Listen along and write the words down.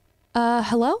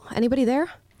Hello? Anybody there?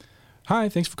 Hi,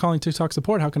 thanks for calling TikTok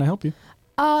support. How can I help you?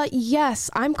 Yes,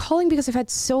 I'm calling because I've had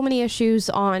so many issues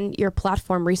on your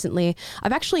platform recently.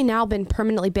 I've actually now been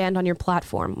permanently banned on your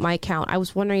platform, my account. I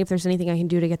was wondering if there's anything I can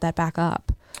do to get that back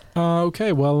up.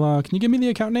 Okay, well, can you give me the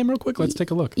account name real quick? Let's take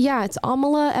a look. Yeah, it's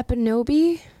Amala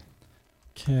Epinobi.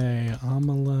 Okay,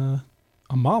 Amala,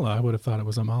 I would have thought it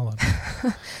was Amala.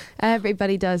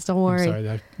 Everybody does, don't worry. I'm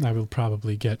sorry, I will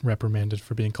probably get reprimanded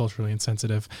for being culturally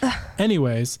insensitive.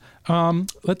 Anyways,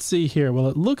 let's see here. Well,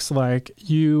 it looks like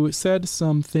you said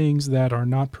some things that are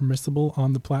not permissible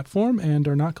on the platform and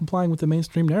are not complying with the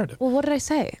mainstream narrative. Well, what did I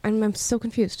say? I'm so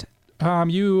confused.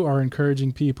 You are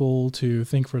encouraging people to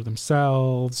think for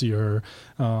themselves. You're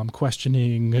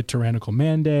questioning tyrannical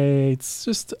mandates,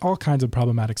 just all kinds of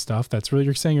problematic stuff. That's really,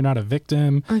 you're saying you're not a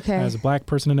victim as a black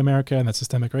person in America and that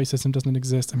systemic racism doesn't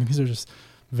exist. I mean, these are just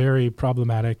very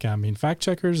problematic. I mean, fact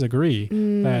checkers agree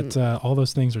that all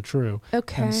those things are true.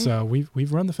 Okay. And so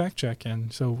we've run the fact check,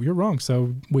 and so you're wrong.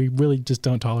 So we really just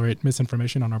don't tolerate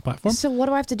misinformation on our platform. So what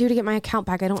do I have to do to get my account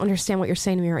back? I don't understand what you're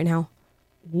saying to me right now.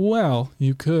 Well,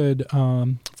 you could,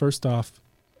 first off,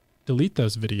 delete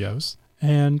those videos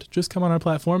and just come on our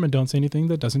platform and don't say anything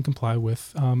that doesn't comply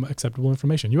with acceptable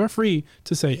information. You are free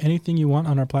to say anything you want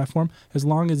on our platform as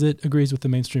long as it agrees with the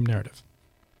mainstream narrative.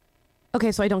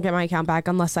 Okay, so I don't get my account back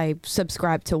unless I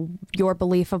subscribe to your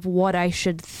belief of what I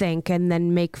should think and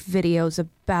then make videos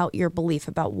about your belief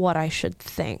about what I should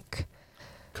think.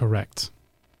 Correct.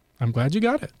 I'm glad you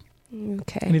got it.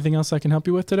 Okay. Anything else I can help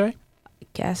you with today?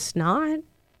 Guess not.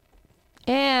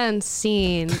 And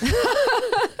scene.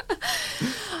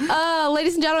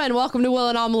 Ladies and gentlemen, welcome to Will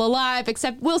and Amala Live,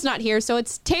 except Will's not here, so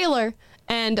it's Taylor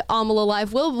and Amala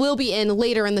Live. Will be in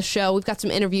later in the show. We've got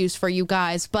some interviews for you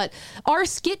guys, but our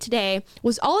skit today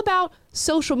was all about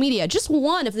social media, just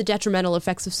one of the detrimental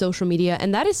effects of social media,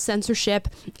 and that is censorship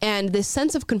and this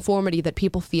sense of conformity that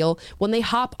people feel when they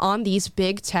hop on these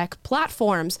big tech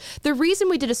platforms. The reason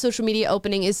we did a social media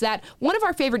opening is that one of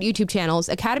our favorite YouTube channels,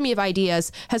 Academy of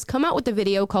Ideas, has come out with a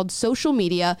video called Social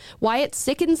Media, Why It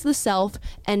Sickens the Self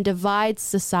and Divides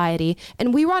Society,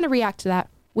 and we want to react to that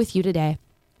with you today.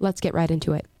 Let's get right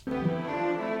into it.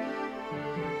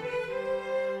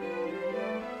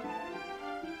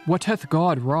 What hath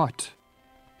God wrought?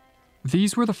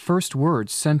 These were the first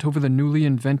words sent over the newly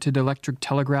invented electric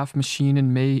telegraph machine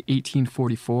in May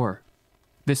 1844.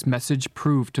 This message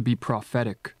proved to be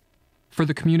prophetic. For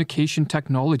the communication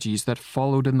technologies that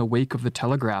followed in the wake of the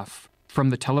telegraph, from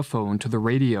the telephone to the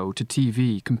radio to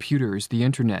TV, computers, the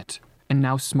internet, and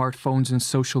now smartphones and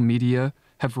social media,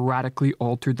 have radically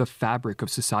altered the fabric of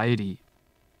society.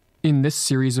 In this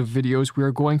series of videos, we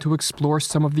are going to explore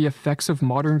some of the effects of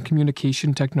modern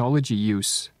communication technology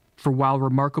use. For while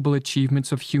remarkable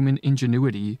achievements of human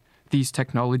ingenuity, these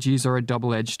technologies are a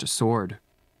double-edged sword.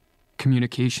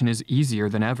 Communication is easier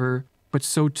than ever, but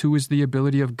so too is the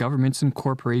ability of governments and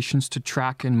corporations to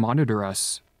track and monitor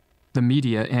us. The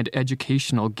media and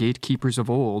educational gatekeepers of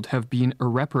old have been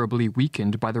irreparably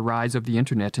weakened by the rise of the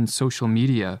internet and social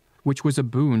media, which was a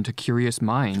boon to curious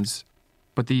minds.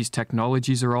 But these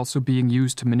technologies are also being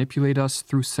used to manipulate us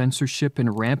through censorship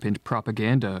and rampant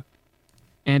propaganda.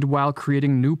 And while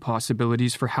creating new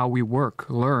possibilities for how we work,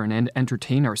 learn, and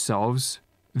entertain ourselves,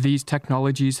 these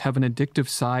technologies have an addictive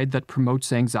side that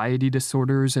promotes anxiety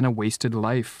disorders and a wasted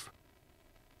life.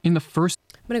 I'm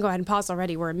going to go ahead and pause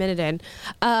already. We're a minute in.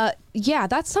 Yeah,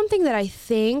 that's something that I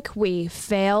think we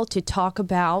fail to talk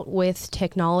about with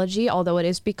technology, although it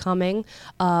is becoming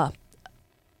a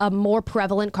more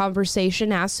prevalent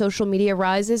conversation as social media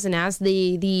rises and as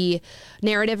the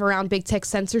narrative around big tech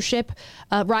censorship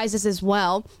rises as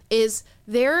well, is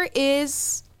there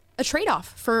is a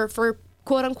trade-off for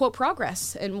quote-unquote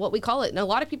progress and what we call it. And a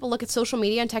lot of people look at social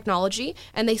media and technology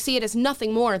and they see it as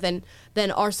nothing more than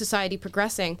our society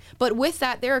progressing. But with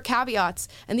that, there are caveats,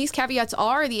 and these caveats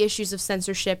are the issues of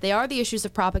censorship, they are the issues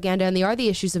of propaganda, and they are the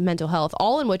issues of mental health,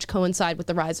 all in which coincide with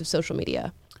the rise of social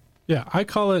media. Yeah, I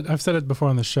call it, I've said it before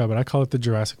on the show, but I call it the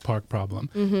Jurassic Park problem.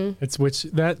 Mm-hmm. It's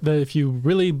if you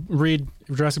really read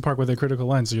Jurassic Park with a critical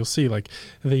lens, you'll see like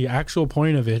the actual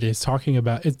point of it is talking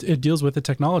about, it deals with the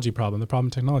technology problem, the problem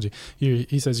of technology.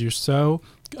 He says you're so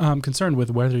concerned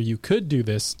with whether you could do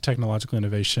this technological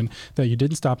innovation that you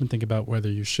didn't stop and think about whether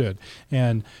you should.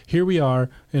 And here we are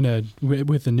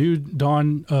with the new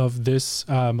dawn of this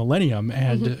millennium,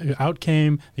 and out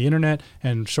came the internet,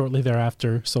 and shortly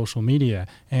thereafter social media.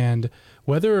 And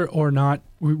whether or not,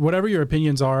 whatever your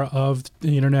opinions are of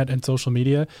the internet and social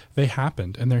media, they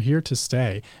happened and they're here to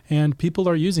stay, and people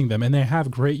are using them and they have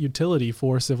great utility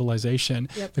for civilization.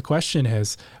 Yep. The question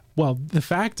is, Well, the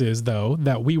fact is, though,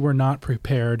 that we were not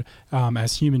prepared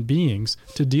as human beings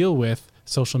to deal with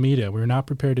social media. We were not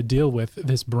prepared to deal with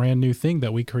this brand new thing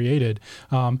that we created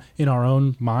in our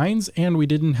own minds, and we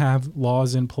didn't have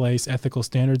laws in place, ethical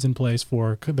standards in place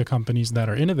for the companies that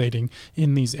are innovating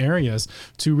in these areas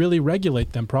to really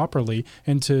regulate them properly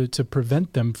and to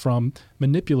prevent them from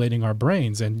manipulating our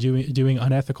brains and doing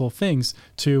unethical things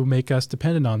to make us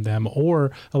dependent on them,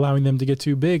 or allowing them to get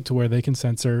too big to where they can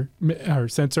censor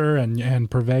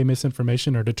and purvey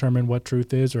misinformation or determine what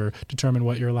truth is or determine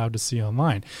what you're allowed to see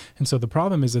online. And so the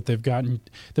problem is that the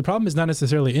problem is not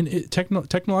necessarily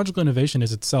technological innovation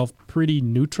is itself pretty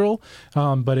neutral,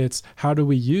 but it's how do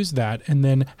we use that, and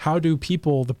then how do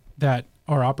people that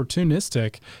are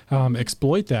opportunistic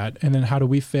exploit that, and then how do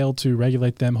we fail to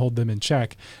regulate them, hold them in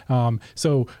check?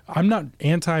 So I'm not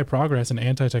anti-progress and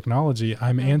anti-technology.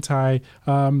 I'm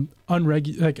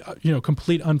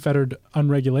complete unfettered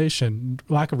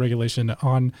lack of regulation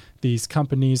on these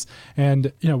companies.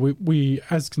 And we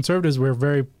as conservatives,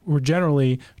 we're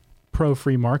generally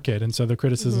pro-free market, and so the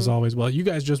criticism is always, well, you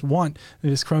guys just want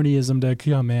this cronyism to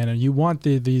come in, and you want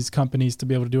these companies to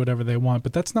be able to do whatever they want.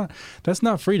 But that's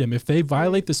not freedom. If they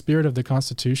violate the spirit of the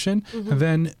Constitution,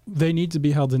 then they need to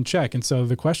be held in check. And so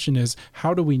the question is,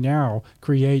 how do we now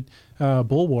create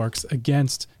bulwarks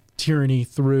against tyranny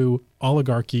through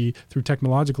oligarchy, through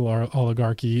technological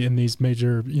oligarchy in these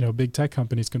major, big tech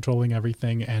companies controlling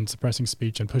everything and suppressing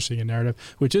speech and pushing a narrative,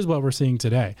 which is what we're seeing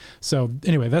today. So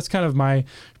anyway, that's kind of my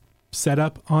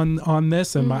setup on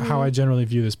this and how I generally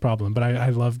view this problem. But I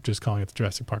love just calling it the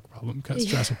Jurassic Park problem because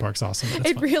Jurassic Park's awesome.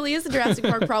 It really is the Jurassic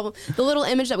Park problem. The little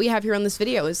image that we have here on this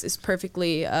video is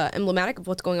perfectly emblematic of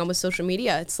what's going on with social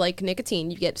media. It's like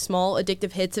nicotine. You get small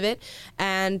addictive hits of it,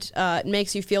 and it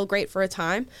makes you feel great for a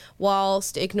time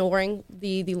whilst ignoring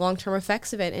the long-term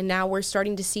effects of it. And now we're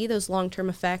starting to see those long-term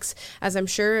effects, as I'm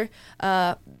sure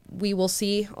we will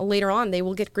see later on. They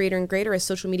will get greater and greater as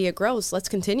social media grows. Let's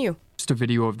continue. A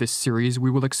video of this series,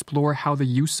 we will explore how the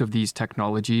use of these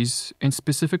technologies, and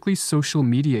specifically social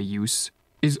media use,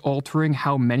 is altering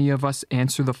how many of us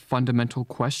answer the fundamental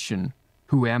question,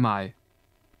 who am I?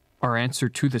 Our answer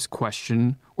to this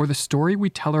question, or the story we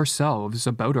tell ourselves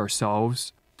about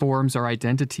ourselves, forms our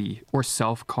identity or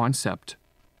self-concept.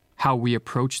 How we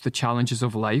approach the challenges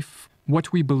of life,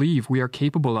 what we believe we are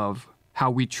capable of, how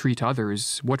we treat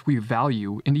others, what we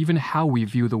value, and even how we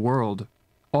view the world.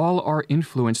 All are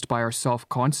influenced by our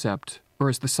self-concept, or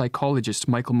as the psychologist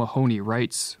Michael Mahoney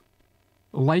writes,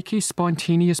 like a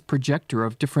spontaneous projector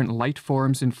of different light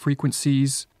forms and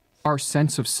frequencies, our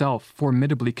sense of self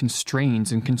formidably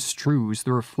constrains and construes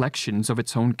the reflections of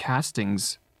its own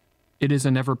castings. It is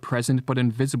an ever-present but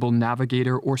invisible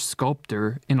navigator or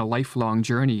sculptor in a lifelong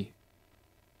journey.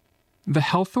 The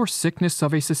health or sickness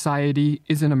of a society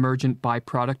is an emergent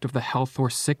byproduct of the health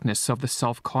or sickness of the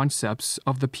self-concepts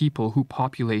of the people who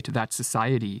populate that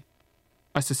society.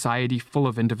 A society full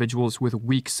of individuals with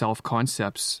weak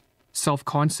self-concepts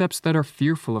that are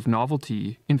fearful of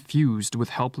novelty, infused with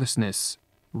helplessness,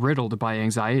 riddled by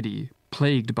anxiety,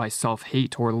 plagued by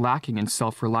self-hate, or lacking in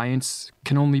self-reliance,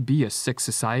 can only be a sick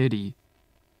society.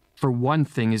 For one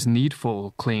thing is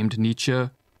needful, claimed Nietzsche,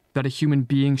 that a human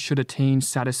being should attain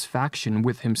satisfaction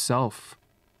with himself.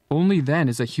 Only then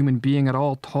is a human being at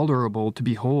all tolerable to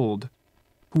behold.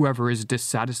 Whoever is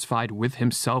dissatisfied with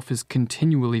himself is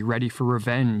continually ready for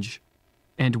revenge,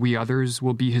 and we others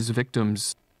will be his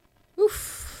victims.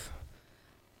 Oof.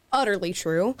 Utterly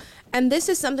true. And this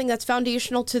is something that's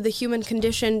foundational to the human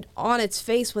condition on its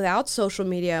face without social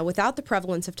media, without the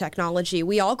prevalence of technology.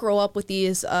 We all grow up with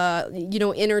these,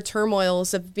 inner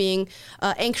turmoils of being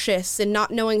anxious and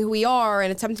not knowing who we are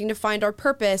and attempting to find our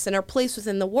purpose and our place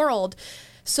within the world.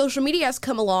 Social media has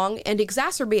come along and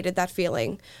exacerbated that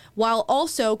feeling, while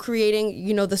also creating,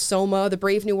 the Soma, the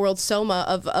Brave New World Soma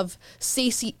of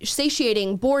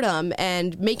satiating boredom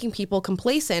and making people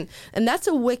complacent. And that's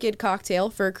a wicked cocktail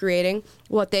for creating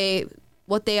what they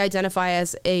identify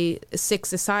as a sick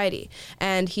society.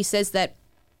 And he says that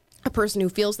a person who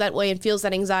feels that way and feels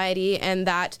that anxiety and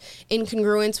that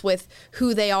incongruence with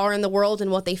who they are in the world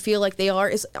and what they feel like they are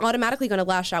is automatically going to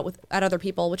lash out at other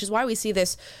people, which is why we see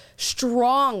this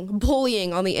strong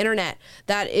bullying on the internet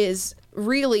that is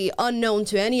really unknown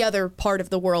to any other part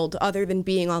of the world other than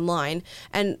being online.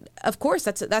 And of course,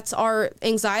 that's our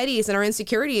anxieties and our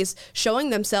insecurities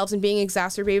showing themselves and being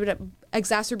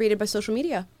exacerbated by social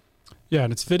media. Yeah,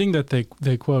 and it's fitting that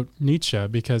they quote Nietzsche,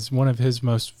 because one of his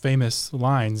most famous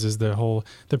lines is the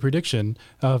prediction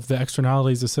of the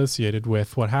externalities associated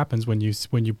with what happens when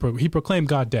he proclaimed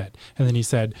God dead, and then he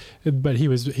said, but he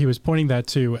was pointing that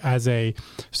to as a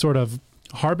sort of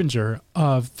harbinger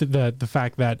of the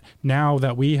fact that now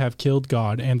that we have killed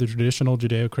God and the traditional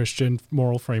Judeo-Christian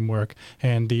moral framework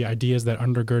and the ideas that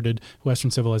undergirded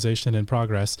Western civilization and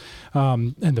progress,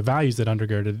 and the values that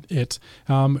undergirded it,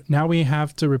 now we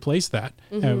have to replace that.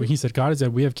 He said, God has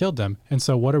said, we have killed them. And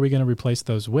so what are we going to replace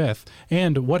those with?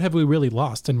 And what have we really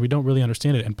lost? And we don't really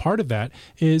understand it. And part of that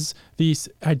is the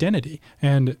identity.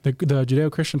 And the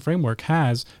Judeo-Christian framework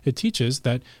it teaches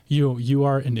that you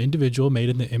are an individual made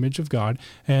in the image of God,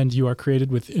 and you are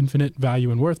created with infinite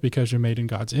value and worth because you're made in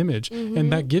God's image.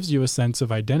 And that gives you a sense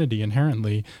of identity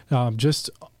inherently, just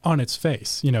on its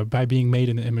face, by being made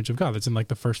in the image of God. That's in like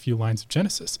the first few lines of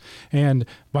Genesis. And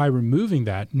by removing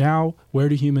that, now where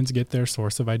do humans get their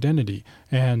source of identity?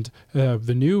 And the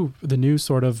new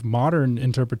sort of modern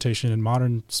interpretation and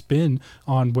modern spin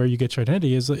on where you get your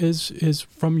identity is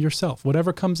from yourself.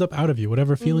 Whatever comes up out of you,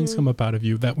 whatever feelings come up out of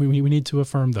you, that we need to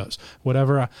affirm those.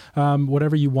 Whatever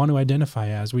you want to identify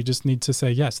as, we just need to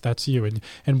say, yes, that's you.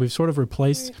 And we've sort of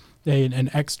replaced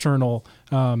an external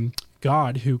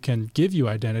God who can give you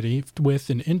identity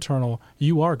with an internal,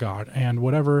 you are God, and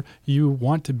whatever you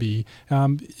want to be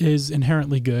is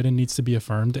inherently good and needs to be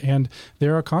affirmed. And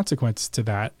there are consequences to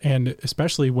that. And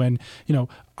especially when,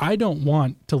 I don't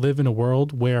want to live in a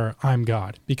world where I'm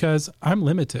God, because I'm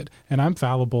limited and I'm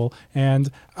fallible and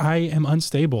I am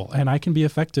unstable and I can be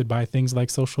affected by things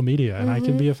like social media and I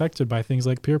can be affected by things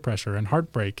like peer pressure and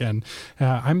heartbreak, and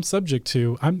I'm subject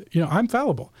to, I'm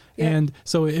fallible. Yeah. And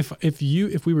so if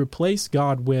we replace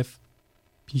God with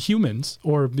humans,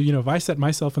 or, if I set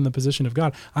myself in the position of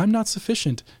God, I'm not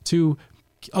sufficient to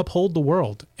uphold the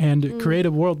world and create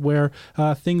a world where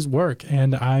things work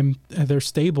and they're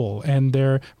stable and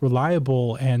they're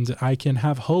reliable and I can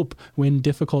have hope when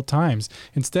difficult times.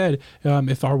 Instead,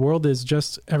 if our world is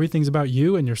just everything's about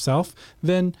you and yourself,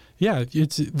 then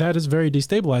that is very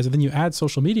destabilizing. And then you add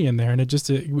social media in there,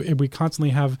 and we constantly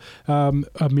have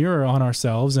a mirror on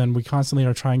ourselves, and we constantly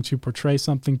are trying to portray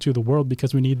something to the world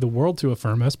because we need the world to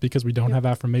affirm us because we don't have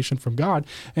affirmation from God.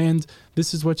 And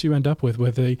this is what you end up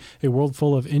with a world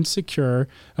full of insecure,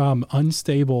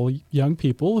 unstable young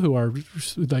people who are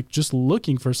like just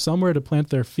looking for somewhere to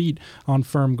plant their feet on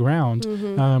firm ground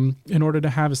in order to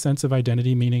have a sense of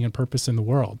identity, meaning, and purpose in the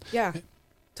world. Yeah.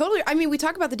 Totally. I mean, we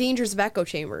talk about the dangers of echo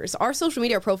chambers. Our social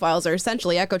media profiles are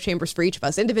essentially echo chambers for each of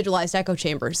us, individualized echo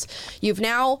chambers. You've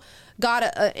now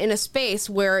got in a space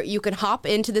where you can hop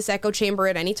into this echo chamber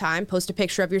at any time, post a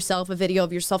picture of yourself, a video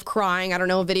of yourself crying,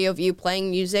 a video of you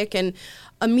playing music, and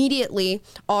immediately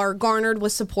are garnered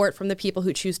with support from the people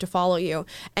who choose to follow you.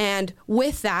 And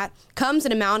with that comes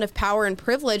an amount of power and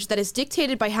privilege that is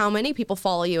dictated by how many people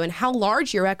follow you and how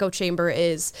large your echo chamber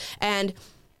is. And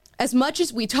as much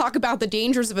as we talk about the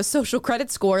dangers of a social credit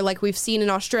score, like we've seen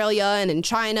in Australia and in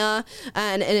China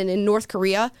and in North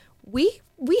Korea, we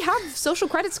have social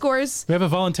credit scores. We have a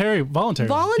voluntary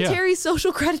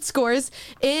social credit scores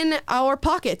in our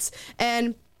pockets.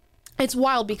 And it's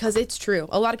wild because it's true.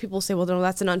 A lot of people say, well, no,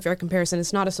 that's an unfair comparison.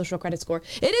 It's not a social credit score.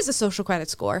 It is a social credit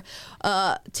score.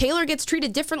 Taylor gets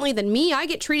treated differently than me. I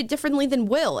get treated differently than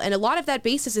Will. And a lot of that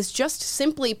basis is just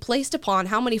simply placed upon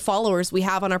how many followers we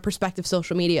have on our respective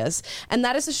social medias. And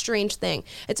that is a strange thing.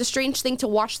 It's a strange thing to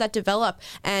watch that develop.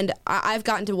 And I've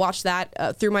gotten to watch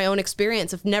that through my own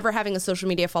experience of never having a social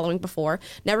media following before,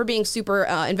 never being super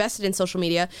invested in social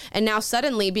media, and now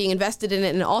suddenly being invested in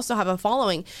it and also have a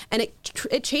following. And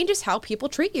it changes how people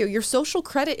treat you. Your social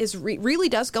credit really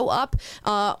does go up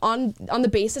on the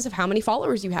basis of how many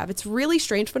followers you have. It's really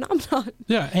strange phenomenon.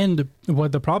 Yeah, and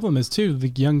what the problem is too, the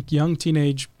young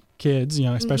teenage kids,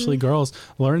 especially girls,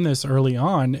 learn this early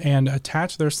on and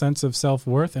attach their sense of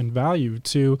self-worth and value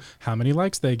to how many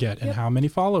likes they get and how many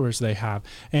followers they have.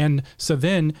 And so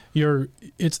then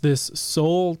it's this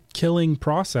soul-killing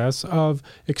process of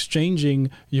exchanging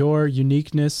your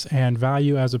uniqueness and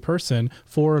value as a person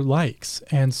for likes.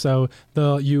 And so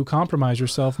you compromise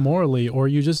yourself morally, or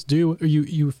you just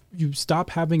you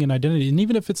stop having an identity. And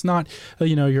even if it's not,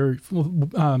 you're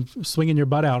swinging your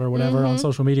butt out or whatever on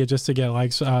social media just to get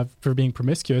likes for being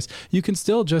promiscuous, you can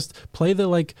still just play the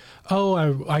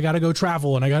I got to go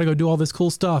travel and I got to go do all this cool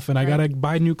stuff and I got to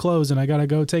buy new clothes and I got to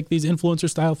go take these influencer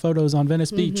style photos on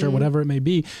Venice Beach or whatever it may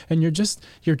be. And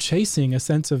you're chasing a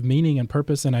sense of meaning and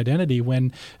purpose and identity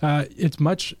when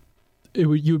you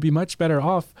would be much better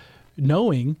off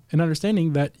knowing and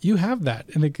understanding that you have that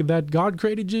and that God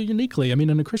created you uniquely. I mean,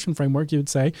 in a Christian framework, you would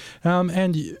say,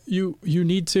 and you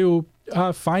need to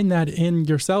find that in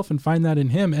yourself and find that in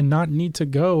Him, and not need to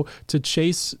go to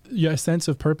chase a sense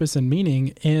of purpose and meaning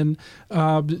in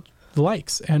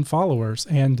likes and followers,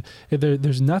 and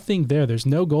there's nothing there. There's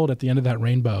no gold at the end of that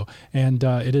rainbow, and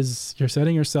you're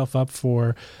setting yourself up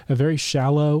for a very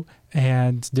shallow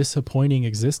and disappointing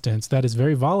existence that is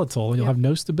very volatile. You'll have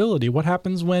no stability. What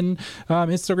happens when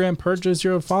Instagram purges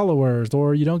your followers,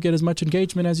 or you don't get as much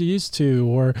engagement as you used to,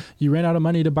 or you ran out of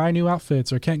money to buy new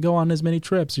outfits, or can't go on as many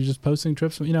trips? You're just posting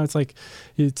trips.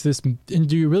 It's this. And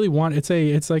do you really want?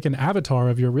 It's like an avatar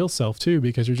of your real self too,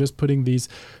 because you're just putting these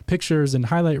pictures and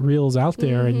highlight reels out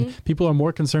there, and people are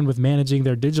more concerned with managing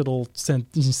their digital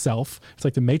self. It's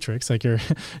like the Matrix, like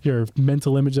your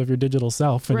mental image of your digital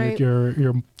self, and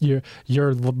your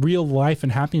real life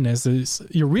and happiness is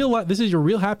your real life. This is your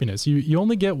real happiness. You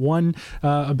only get one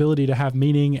ability to have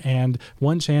meaning and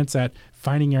one chance at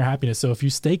finding your happiness. So if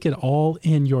you stake it all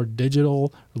in your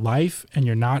digital life and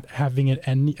you're not having it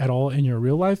at all in your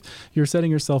real life, you're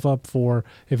setting yourself up for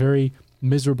a very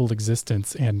miserable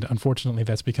existence. And unfortunately,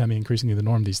 that's becoming increasingly the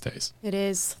norm these days. It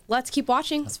is. Let's keep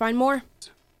watching. Let's find more.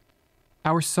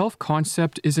 Our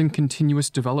self-concept is in continuous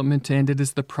development, and it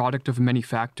is the product of many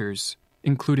factors,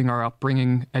 including our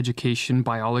upbringing, education,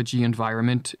 biology,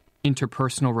 environment,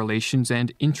 interpersonal relations,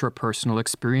 and intrapersonal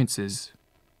experiences.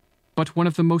 But one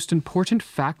of the most important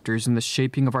factors in the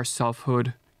shaping of our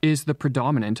selfhood is the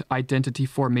predominant identity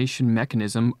formation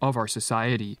mechanism of our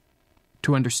society.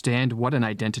 To understand what an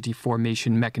identity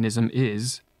formation mechanism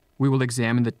is, we will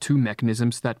examine the two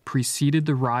mechanisms that preceded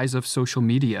the rise of social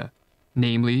media,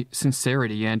 namely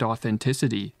sincerity and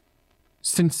authenticity.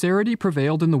 Sincerity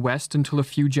prevailed in the West until a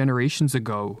few generations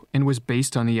ago and was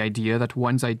based on the idea that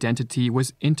one's identity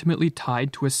was intimately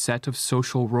tied to a set of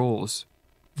social roles.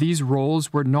 These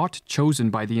roles were not chosen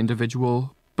by the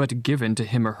individual, but given to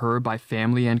him or her by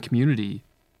family and community.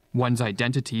 One's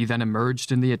identity then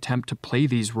emerged in the attempt to play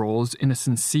these roles in a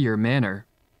sincere manner.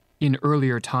 In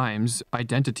earlier times,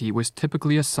 identity was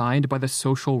typically assigned by the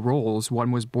social roles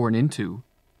one was born into.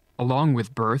 Along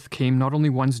with birth came not only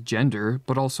one's gender,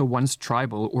 but also one's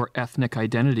tribal or ethnic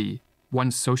identity,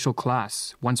 one's social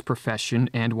class, one's profession,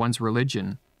 and one's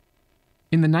religion.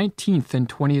 In the 19th and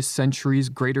 20th centuries,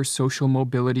 greater social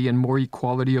mobility and more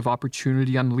equality of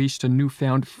opportunity unleashed a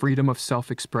newfound freedom of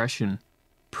self-expression.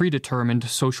 Predetermined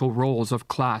social roles of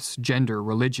class, gender,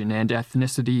 religion, and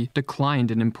ethnicity declined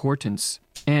in importance,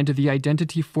 and the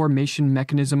identity formation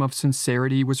mechanism of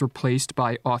sincerity was replaced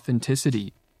by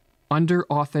authenticity. Under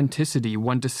authenticity,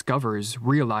 one discovers,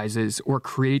 realizes, or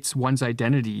creates one's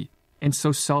identity, and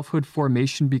so selfhood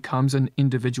formation becomes an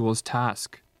individual's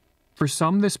task. For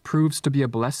some, this proves to be a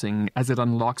blessing, as it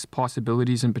unlocks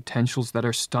possibilities and potentials that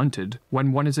are stunted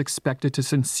when one is expected to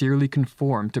sincerely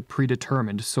conform to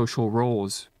predetermined social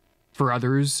roles. For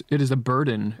others, it is a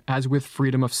burden, as with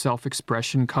freedom of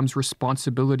self-expression comes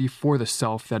responsibility for the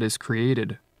self that is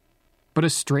created. But a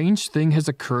strange thing has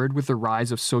occurred with the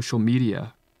rise of social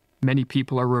media. Many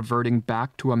people are reverting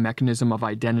back to a mechanism of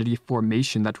identity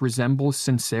formation that resembles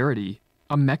sincerity,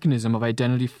 a mechanism of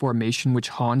identity formation which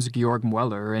Hans-Georg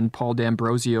Mueller and Paul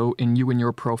D'Ambrosio in You and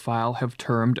Your Profile have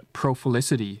termed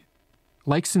prophilicity.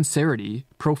 Like sincerity,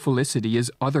 prophilicity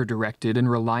is other-directed and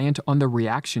reliant on the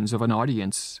reactions of an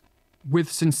audience.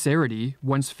 With sincerity,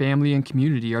 one's family and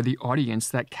community are the audience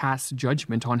that casts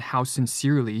judgment on how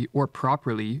sincerely or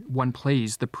properly one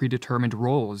plays the predetermined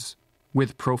roles.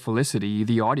 With prophilicity,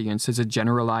 the audience is a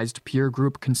generalized peer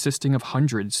group consisting of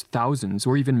hundreds, thousands,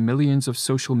 or even millions of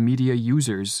social media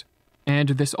users. And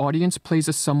this audience plays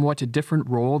a somewhat different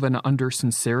role than under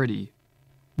sincerity.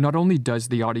 Not only does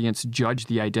the audience judge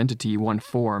the identity one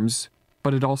forms,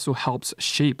 but it also helps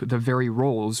shape the very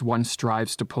roles one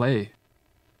strives to play.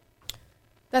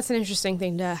 That's an interesting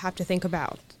thing to have to think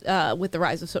about with the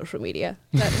rise of social media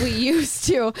that we used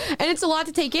to, and it's a lot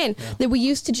to take in, that we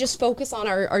used to just focus on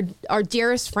our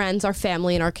dearest friends, our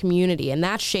family, and our community, and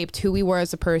that shaped who we were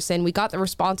as a person. We got the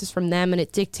responses from them, and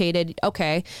it dictated,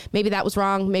 okay, maybe that was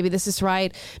wrong, maybe this is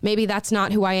right, maybe that's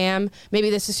not who I am, maybe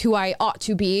this is who I ought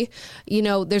to be. You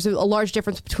know, there's a large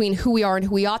difference between who we are and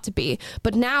who we ought to be.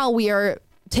 But now we are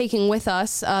taking with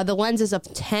us the lenses of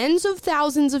tens of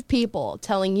thousands of people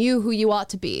telling you who you ought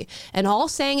to be, and all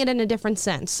saying it in a different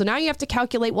sense. So now you have to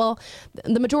calculate, well,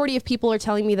 the majority of people are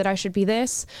telling me that I should be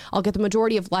this. I'll get the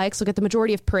majority of likes. I'll get the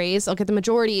majority of praise. I'll get the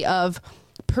majority of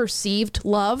perceived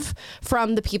love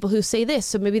from the people who say this.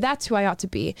 So maybe that's who I ought to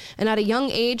be. And at a young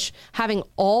age, having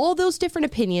all those different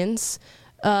opinions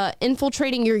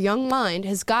infiltrating your young mind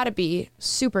has got to be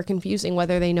super confusing,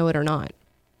 whether they know it or not.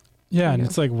 Yeah, and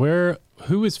it's like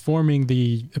who is forming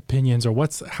the opinions, or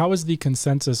how is the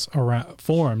consensus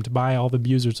formed by all the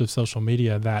users of social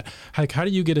media? That how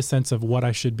do you get a sense of what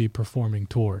I should be performing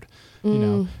toward?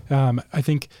 You know, I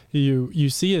think you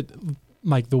see it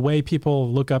like the way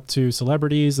people look up to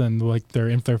celebrities and like their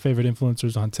favorite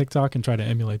influencers on TikTok and try to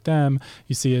emulate them.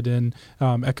 You see it in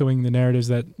echoing the narratives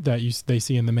that they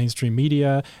see in the mainstream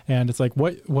media. And it's like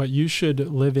what you should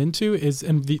live into is,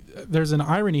 and there's an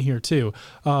irony here too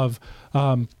of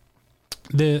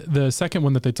the second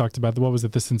one that they talked about. What was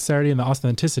it? The sincerity and the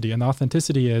authenticity. And the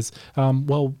authenticity is,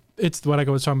 it's what I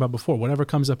was talking about before. Whatever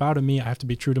comes up out of me, I have to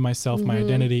be true to myself. My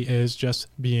identity is just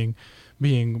being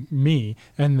me.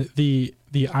 And the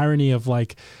irony of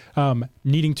like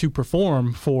needing to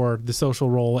perform for the social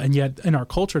role, and yet in our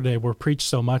culture today we're preached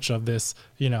so much of this,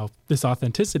 this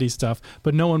authenticity stuff,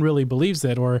 but no one really believes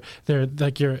it, or they're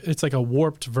like it's like a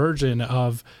warped version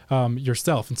of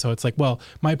yourself. And so it's like, well,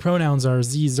 my pronouns are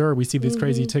z, zer. We see these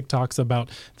crazy TikToks about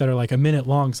that are like a minute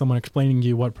long, someone explaining to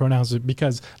you what pronouns are,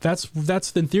 because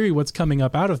that's in theory what's coming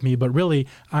up out of me, but really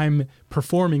I'm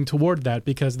performing toward that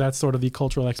because that's sort of the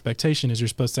cultural expectation, is you're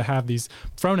supposed to have these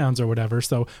pronouns or whatever.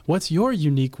 So what's your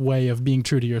unique way of being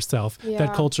true to yourself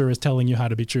that culture is telling you how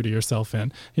to be true to yourself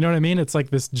in? You know what I mean? It's like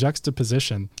this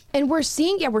juxtaposition. And we're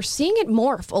seeing it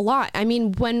morph a lot. I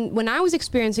mean, when I was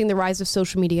experiencing the rise of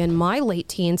social media in my late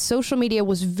teens, social media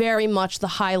was very much the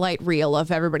highlight reel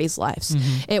of everybody's lives.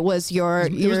 It was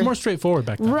it was more straightforward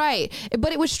back then. Right.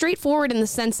 But it was straightforward in the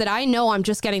sense that I know I'm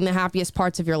just getting the happiest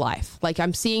parts of your life. Like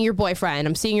I'm seeing your boyfriend,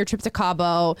 I'm seeing your trip to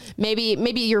Cabo. Maybe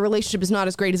your relationship is not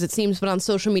as great as it seems, but on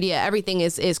social media, everything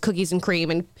is cookies and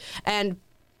cream. And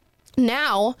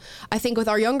now, I think with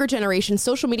our younger generation,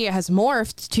 social media has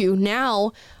morphed to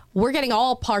now we're getting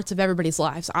all parts of everybody's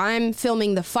lives. I'm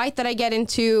filming the fight that I get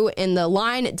into in the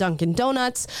line at Dunkin'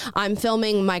 Donuts. I'm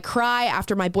filming my cry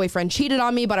after my boyfriend cheated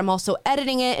on me, but I'm also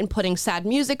editing it and putting sad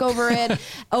music over it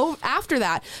after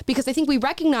that, because I think we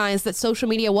recognize that social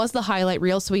media was the highlight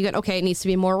reel. So we get, okay, it needs to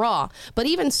be more raw. But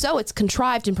even so, it's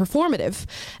contrived and performative.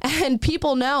 And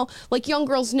people know, like young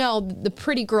girls know the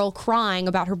pretty girl crying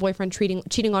about her boyfriend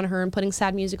cheating on her and putting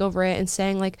sad music over it and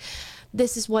saying like,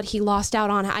 this is what he lost out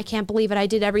on. I can't believe it. I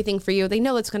did everything for you. They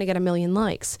know it's going to get 1 million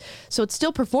likes. So it's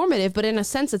still performative, but in a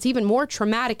sense, it's even more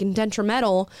traumatic and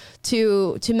detrimental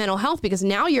to mental health, because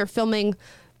now you're filming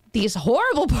these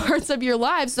horrible parts of your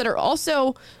lives that are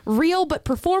also real but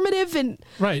performative. And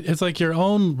right. It's like your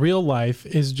own real life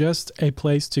is just a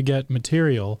place to get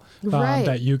material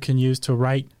that you can use to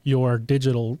write your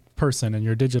digital person and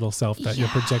your digital self that you're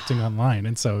projecting online.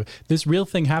 And so this real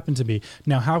thing happened to me.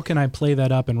 Now, how can I play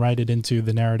that up and write it into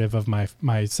the narrative of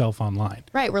myself online?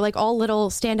 Right. We're like all little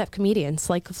stand-up comedians,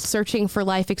 like searching for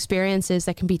life experiences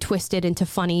that can be twisted into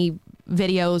funny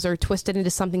videos or twisted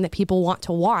into something that people want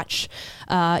to watch.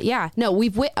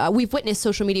 We've witnessed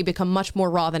social media become much more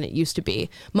raw than it used to be.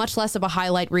 Much less of a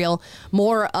highlight reel,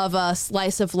 more of a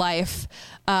slice of life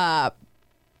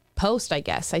post, I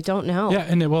guess. I don't know. Yeah,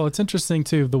 and it's interesting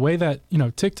too, the way that,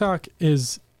 TikTok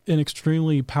is an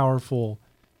extremely powerful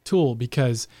tool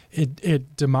because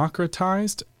it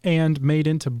democratized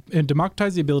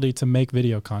democratized the ability to make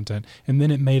video content, and then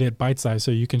it made it bite-sized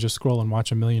so you can just scroll and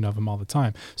watch 1 million of them all the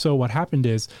time. So what happened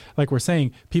is, like we're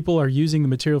saying, people are using the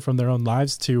material from their own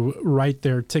lives to write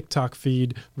their TikTok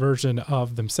feed version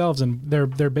of themselves, and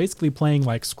they're basically playing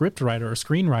like script writer or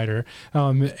screenwriter,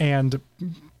 and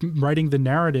writing the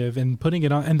narrative and putting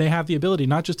it on, and they have the ability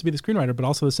not just to be the screenwriter but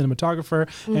also the cinematographer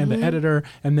and the editor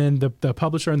and then the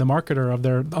publisher and the marketer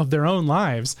of their own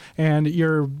lives, and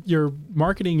you're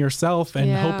marketing yourself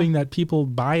and hoping that people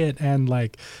buy it and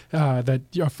like that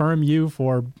affirm you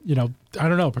for I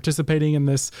don't know, participating in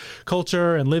this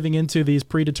culture and living into these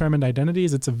predetermined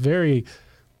identities. It's a very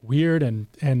weird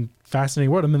and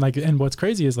fascinating world. I mean, like, and what's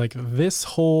crazy is like this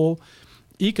whole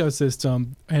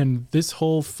ecosystem and this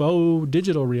whole faux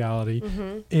digital reality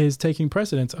is taking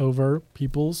precedence over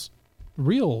people's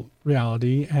real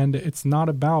reality, and it's not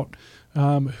about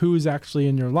who's actually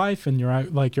in your life and your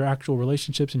actual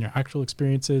relationships and your actual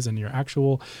experiences and your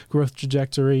actual growth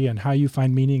trajectory and how you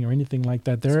find meaning or anything like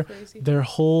that. Their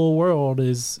whole world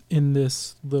is in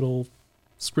this little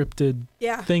scripted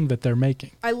thing that they're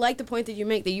making. I like the point that you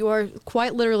make, that you are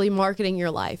quite literally marketing your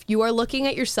life. You are looking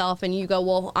at yourself and you go,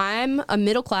 well, I'm a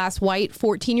middle-class white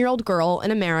 14-year-old girl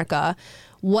in America.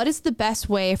 What is the best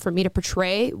way for me to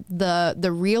portray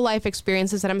the real life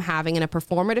experiences that I'm having in a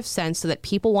performative sense so that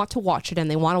people want to watch it and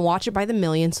they want to watch it by the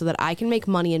millions so that I can make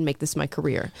money and make this my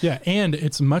career? Yeah, and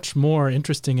it's much more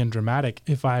interesting and dramatic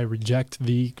if I reject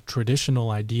the traditional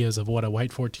ideas of what a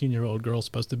white 14-year-old girl is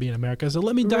supposed to be in America. So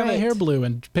let me dye my hair blue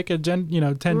and pick 10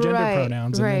 gender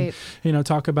pronouns and then,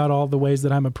 talk about all the ways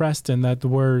that I'm oppressed and that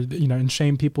we're, and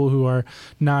shame people who are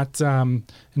not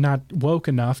woke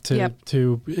enough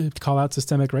to call out systemic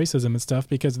systemic racism and stuff,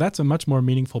 because that's a much more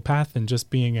meaningful path than just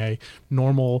being a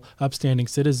normal, upstanding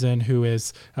citizen who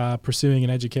is pursuing an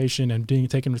education and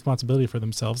taking responsibility for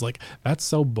themselves. Like, that's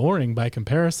so boring by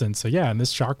comparison. So yeah, in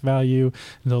this shock value,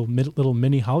 little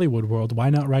mini Hollywood world, why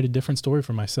not write a different story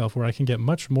for myself where I can get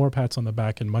much more pats on the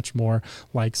back and much more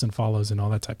likes and follows and all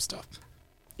that type of stuff?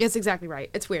 It's exactly right.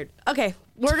 It's weird. Okay,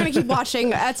 we're going to keep watching.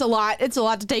 That's a lot. It's a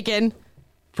lot to take in.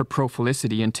 For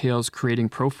Profilicity entails creating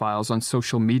profiles on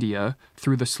social media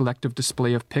through the selective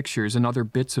display of pictures and other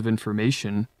bits of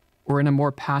information, or in a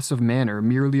more passive manner,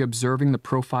 merely observing the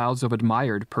profiles of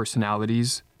admired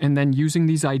personalities and then using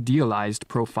these idealized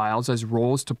profiles as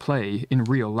roles to play in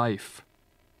real life.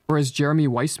 Or as Jeremy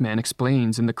Weissman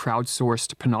explains in the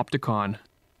crowdsourced Panopticon,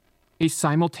 a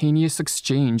simultaneous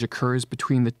exchange occurs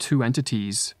between the two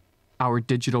entities, our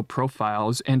digital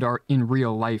profiles and our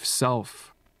in-real-life self.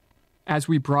 As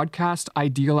we broadcast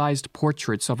idealized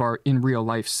portraits of our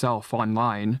in-real-life self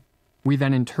online, we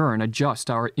then in turn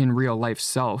adjust our in-real-life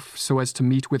self so as to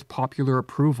meet with popular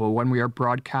approval when we are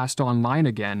broadcast online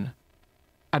again.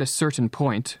 At a certain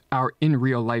point, our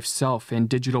in-real-life self and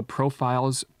digital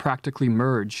profiles practically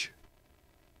merge.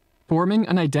 Forming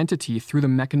an identity through the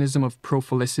mechanism of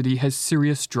Profilicity has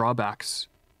serious drawbacks.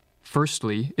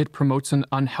 Firstly, it promotes an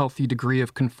unhealthy degree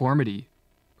of conformity.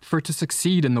 For to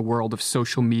succeed in the world of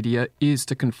social media is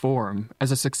to conform,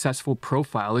 as a successful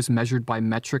profile is measured by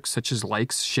metrics such as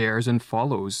likes, shares, and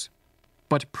follows.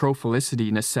 But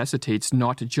Profilicity necessitates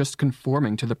not just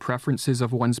conforming to the preferences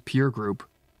of one's peer group,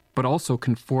 but also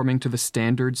conforming to the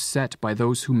standards set by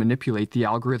those who manipulate the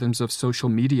algorithms of social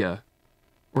media.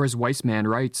 Or as Weissman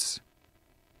writes,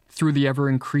 through the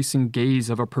ever-increasing gaze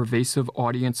of a pervasive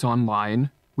audience online,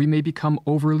 we may become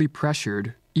overly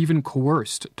pressured, even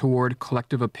coerced toward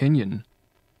collective opinion.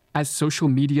 As social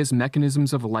media's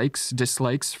mechanisms of likes,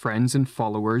 dislikes, friends, and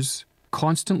followers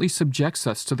constantly subjects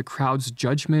us to the crowd's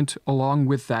judgment along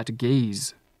with that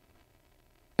gaze.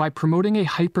 By promoting a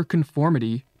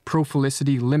hyperconformity,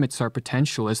 Profilicity limits our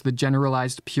potential as the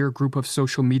generalized peer group of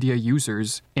social media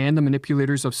users and the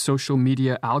manipulators of social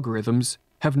media algorithms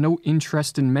have no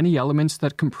interest in many elements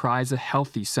that comprise a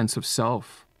healthy sense of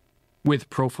self.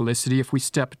 With Profilicity, if we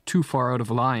step too far out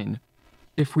of line,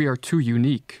 if we are too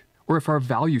unique, or if our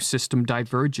value system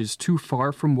diverges too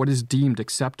far from what is deemed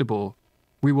acceptable,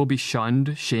 we will be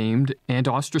shunned, shamed, and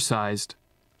ostracized.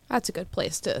 That's a good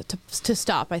place to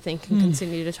stop, I think, and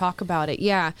continue to talk about it.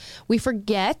 Yeah, we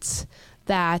forget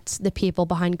that the people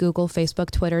behind Google,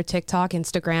 Facebook, Twitter, TikTok,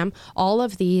 Instagram, all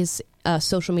of these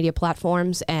social media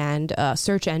platforms and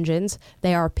search engines,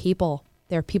 they are people.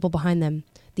 There are people behind them.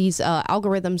 These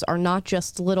algorithms are not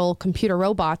just little computer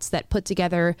robots that put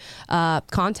together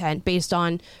content based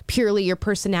on purely your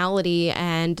personality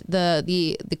and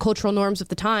the cultural norms of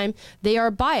the time. They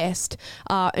are biased.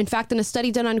 In fact, in a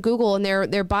study done on Google and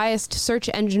their biased search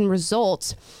engine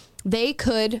results, they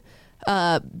could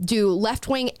do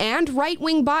left-wing and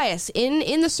right-wing bias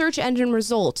in the search engine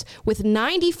results with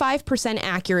 95%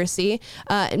 accuracy,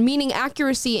 meaning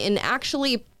accuracy in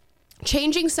actually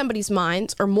changing somebody's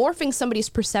minds or morphing somebody's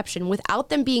perception without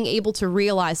them being able to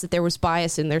realize that there was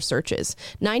bias in their searches.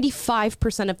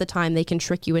 95% of the time they can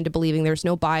trick you into believing there's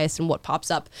no bias in what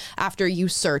pops up after you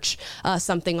search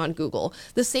something on Google.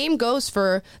 The same goes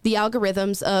for the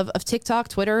algorithms of TikTok,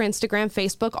 Twitter, Instagram,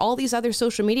 Facebook, all these other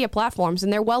social media platforms,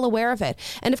 and they're well aware of it.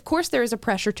 And of course there is a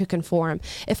pressure to conform.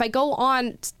 If I go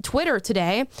on Twitter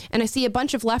today and I see a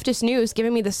bunch of leftist news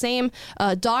giving me the same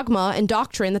dogma and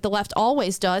doctrine that the left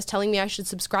always does, telling me I should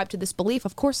subscribe to this belief,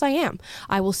 of course I am.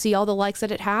 I will see all the likes that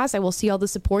it has. I will see all the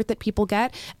support that people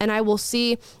get, and I will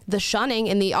see the shunning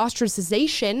and the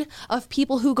ostracization of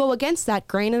people who go against that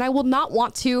grain, and I would not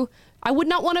want to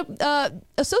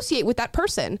associate with that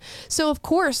person. So of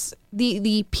course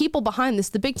the people behind this,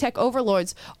 the big tech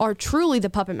overlords, are truly the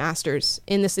puppet masters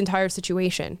in this entire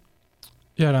situation.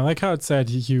 Yeah, and I like how it said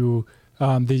the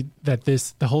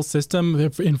whole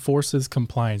system enforces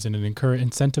compliance, and it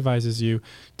incentivizes you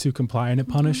to comply, and it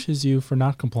punishes you for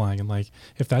not complying. And like,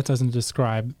 if that doesn't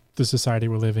describe the society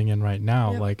we're living in right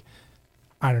now, like,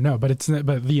 I don't know, but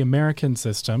the American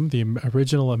system, the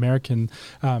original American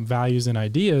values and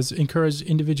ideas encourage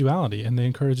individuality, and they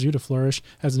encourage you to flourish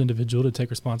as an individual, to take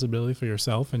responsibility for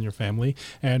yourself and your family,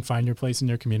 and find your place in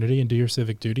your community, and do your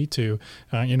civic duty to,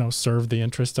 serve the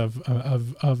interest of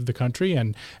the country,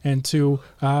 and to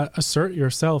assert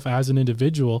yourself as an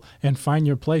individual and find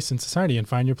your place in society, and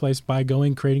find your place by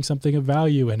creating something of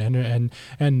value, and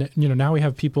now we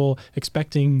have people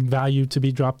expecting value to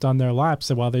be dropped on their laps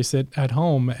while they sit at home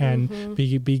home and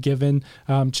be given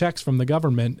checks from the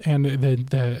government. And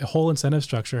the whole incentive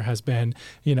structure has been,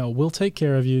 we'll take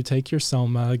care of you, take your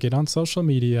Soma, get on social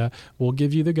media, we'll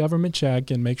give you the government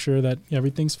check and make sure that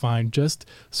everything's fine. Just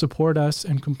support us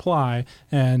and comply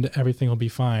and everything will be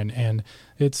fine. And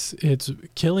it's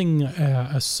killing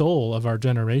a soul of our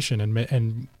generation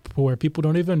and where people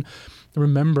don't even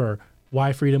remember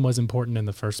why freedom was important in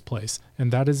the first place.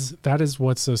 And that is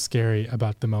what's so scary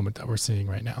about the moment that we're seeing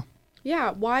right now.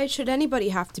 Yeah, why should anybody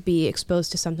have to be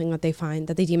exposed to something that they find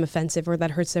that they deem offensive or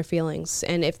that hurts their feelings?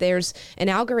 And if there's an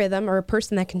algorithm or a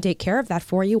person that can take care of that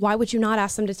for you, why would you not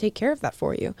ask them to take care of that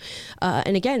for you?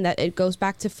 And again, that it goes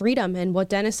back to freedom and what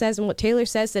Dennis says and what Taylor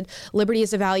says, that liberty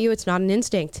is a value, it's not an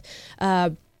instinct.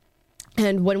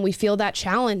 And when we feel that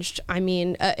challenged, I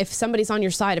mean, if somebody's on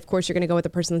your side, of course, you're going to go with the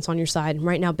person that's on your side. And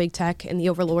right now, big tech and the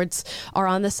overlords are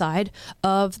on the side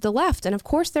of the left. And of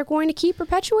course, they're going to keep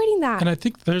perpetuating that. And I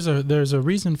think there's a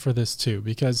reason for this, too,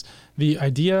 because the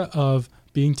idea of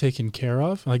being taken care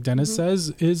of, like Dennis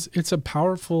says, it's a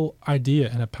powerful idea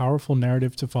and a powerful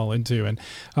narrative to fall into. And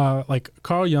like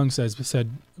Carl Jung said,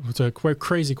 it's a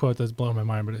crazy quote that's blown my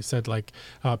mind, but it said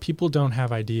people don't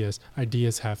have ideas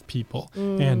have people.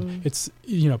 And it's,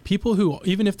 people who,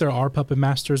 even if there are puppet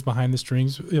masters behind the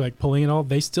strings, like pulling it all,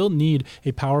 they still need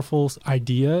a powerful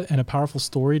idea and a powerful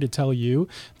story to tell you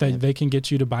that they can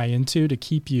get you to buy into, to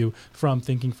keep you from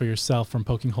thinking for yourself, from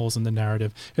poking holes in the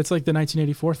narrative. It's like the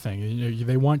 1984 thing.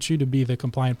 They want you to be the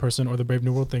compliant person, or the Brave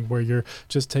New World thing where you're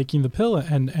just taking the pill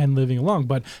and living along.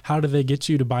 But how do they get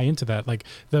you to buy into that? Like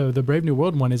the Brave New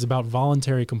World one is about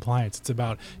voluntary compliance. It's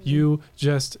about you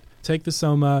just take the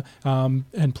Soma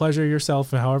and pleasure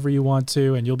yourself however you want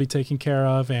to, and you'll be taken care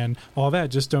of and all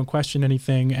that. Just don't question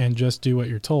anything and just do what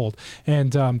you're told.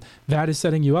 And that is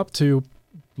setting you up to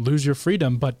lose your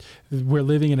freedom. But we're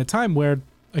living in a time where,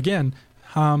 again,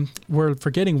 we're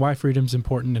forgetting why freedom's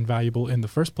important and valuable in the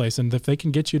first place. And if they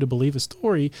can get you to believe a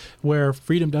story where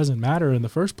freedom doesn't matter in the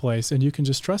first place and you can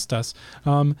just trust us,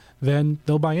 then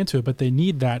they'll buy into it. But they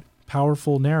need that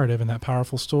powerful narrative and that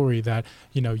powerful story that,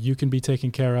 you can be taken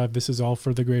care of. This is all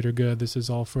for the greater good. This is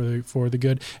all for the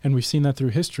good. And we've seen that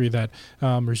through history, that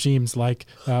regimes like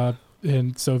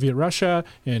in Soviet Russia,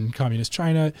 in communist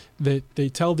China, they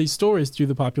tell these stories through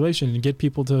the population and get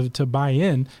people to buy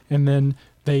in, and then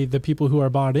the people who are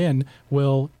bought in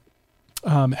will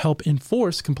help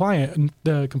enforce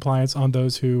compliance on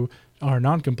those who are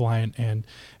non-compliant. And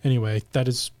anyway, that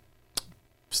is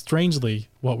strangely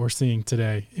what we're seeing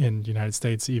today in the United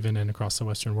States, even and across the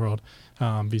Western world,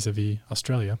 vis-a-vis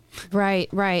Australia. Right.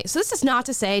 So this is not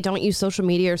to say don't use social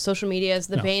media, or social media is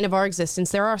the bane of our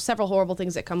existence. There are several horrible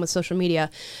things that come with social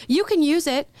media. You can use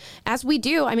it, as we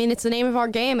do. I mean, it's the name of our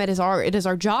game. It is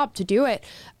our job to do it.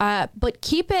 But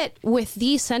keep it with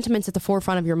these sentiments at the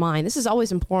forefront of your mind. This is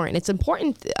always important. It's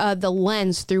important, the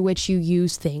lens through which you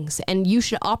use things. And you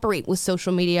should operate with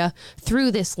social media through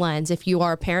this lens. If you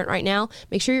are a parent right now,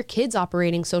 make sure your kids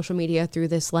operating social media through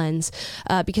this lens,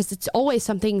 because it's always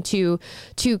something to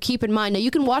keep in mind. Now, you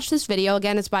can watch this video.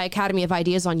 Again, it's by Academy of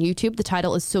Ideas on YouTube. The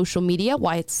title is Social Media,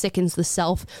 Why It Sickens the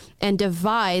Self and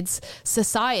Divides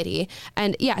Society.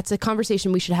 And yeah, it's a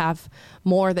conversation we should have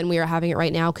more than we are having it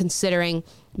right now, considering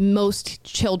most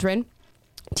children,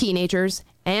 teenagers,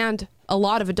 and a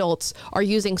lot of adults are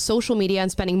using social media and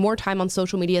spending more time on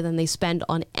social media than they spend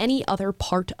on any other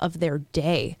part of their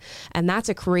day. And that's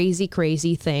a crazy,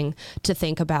 crazy thing to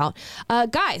think about.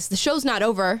 Guys, the show's not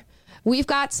over. We've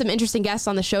got some interesting guests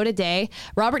on the show today.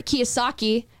 Robert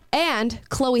Kiyosaki and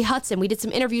Chloe Hudson. We did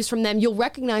some interviews from them. You'll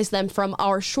recognize them from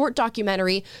our short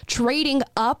documentary, Trading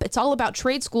Up. It's all about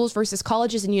trade schools versus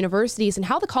colleges and universities and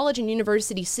how the college and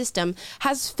university system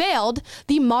has failed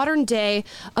the modern day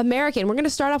American. We're going to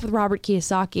start off with Robert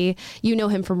Kiyosaki. You know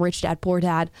him from Rich Dad, Poor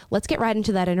Dad. Let's get right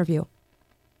into that interview.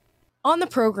 On the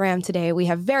program today, we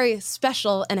have very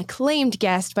special and acclaimed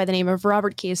guest by the name of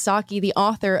Robert Kiyosaki, the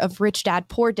author of Rich Dad,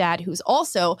 Poor Dad, who's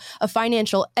also a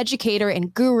financial educator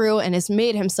and guru and has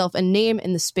made himself a name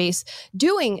in the space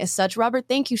doing as such. Robert,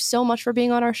 thank you so much for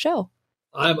being on our show.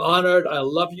 I'm honored. I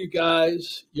love you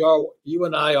guys. You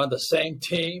and I are on the same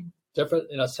team, different,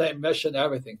 same mission,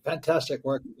 everything. Fantastic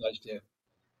work you guys do.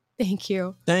 Thank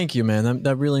you. Thank you, man.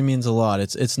 That really means a lot.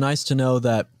 It's nice to know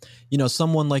that,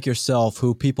 someone like yourself,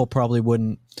 who people probably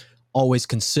wouldn't always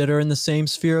consider in the same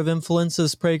sphere of influence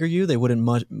as PragerU, they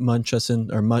wouldn't munch us in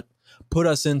or put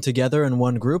us in together in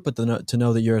one group, but to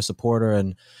know that you're a supporter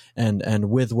and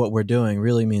with what we're doing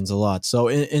really means a lot. So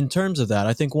in terms of that,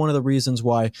 I think one of the reasons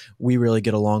why we really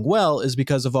get along well is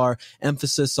because of our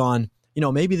emphasis on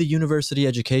maybe the university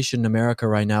education in America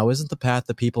right now isn't the path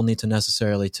that people need to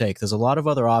necessarily take. There's a lot of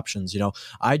other options.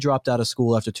 I dropped out of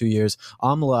school after 2 years.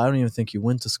 Amala, I don't even think you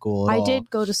went to school at all. I did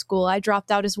go to school. I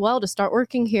dropped out as well to start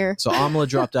working here. So Amala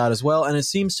dropped out as well. And it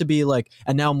seems to be like,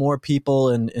 and now more people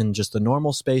in just the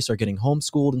normal space are getting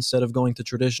homeschooled instead of going to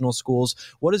traditional schools.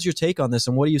 What is your take on this?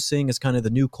 And what are you seeing as kind of the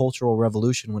new cultural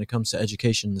revolution when it comes to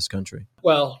education in this country?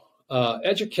 Well,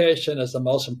 education is the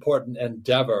most important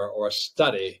endeavor or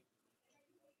study,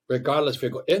 regardless if you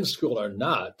go in school or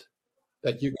not,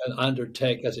 that you can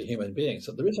undertake as a human being.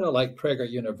 So the reason I like Prager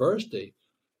University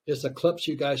is the clips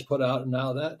you guys put out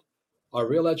now that are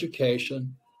real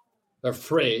education. They're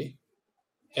free,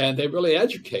 and they really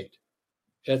educate.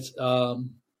 It's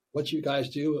what you guys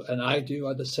do and I do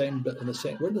are the same.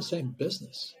 We're in the same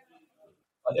business.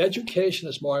 But education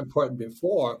is more important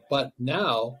before, but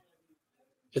now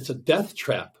it's a death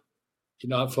trap.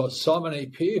 For so many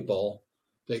people,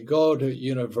 they go to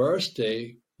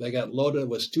university, they get loaded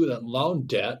with student loan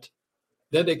debt,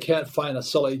 then they can't find a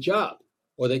silly job,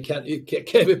 or they can't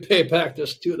even pay back their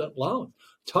student loan.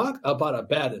 Talk about a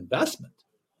bad investment.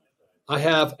 I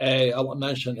have I won't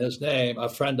mention his name, a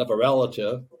friend of a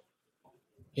relative.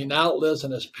 He now lives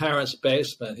in his parents'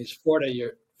 basement. He's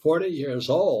 40 years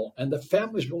old, and the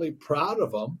family's really proud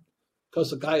of him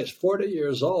because the guy is 40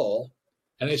 years old,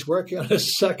 and he's working on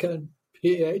his second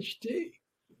PhD.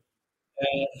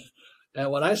 And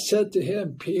when I said to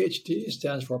him, PhD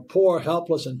stands for poor,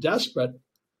 helpless, and desperate,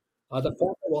 the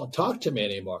family won't talk to me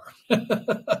anymore.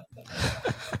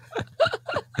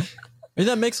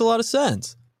 That makes a lot of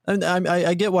sense.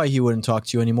 I get why he wouldn't talk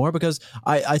to you anymore, because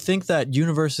I think that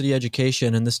university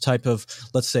education and this type of,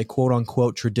 let's say, quote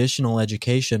unquote, traditional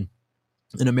education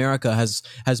in America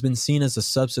has been seen as a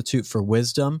substitute for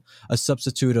wisdom, a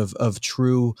substitute of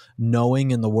true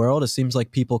knowing in the world. It seems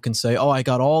like people can say, oh, I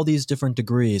got all these different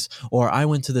degrees, or I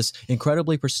went to this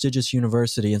incredibly prestigious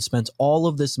university and spent all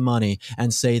of this money,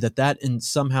 and say that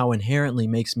somehow inherently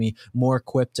makes me more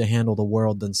equipped to handle the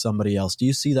world than somebody else. Do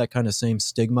you see that kind of same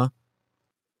stigma?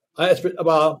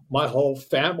 Well, my whole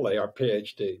family are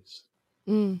PhDs.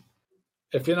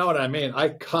 If you know what I mean. I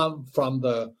come from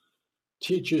the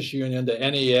Teachers Union, the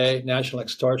NEA, National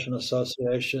Extortion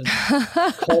Association,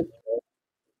 culture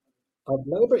of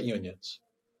labor unions.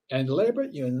 And labor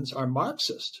unions are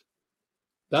Marxist.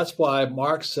 That's why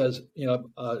Marx says,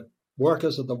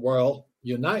 workers of the world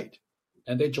unite.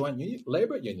 And they join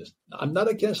labor unions. I'm not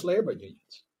against labor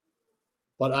unions.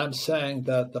 But I'm saying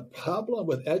that the problem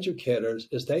with educators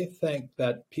is they think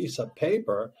that piece of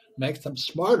paper makes them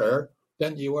smarter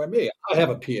than you or me. I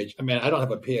have a PhD. I mean, I don't have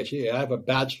a PhD. I have a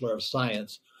Bachelor of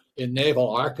Science in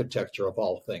Naval Architecture, of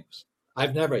all things.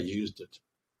 I've never used it.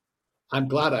 I'm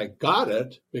glad I got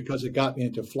it because it got me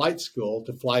into flight school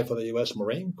to fly for the U.S.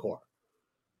 Marine Corps.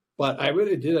 But I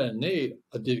really didn't need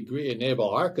a degree in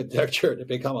naval architecture to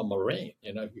become a Marine.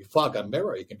 If you fog a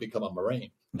mirror, you can become a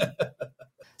Marine.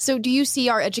 So do you see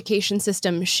our education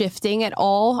system shifting at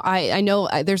all? I know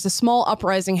there's a small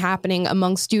uprising happening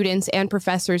among students and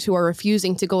professors who are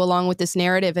refusing to go along with this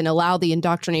narrative and allow the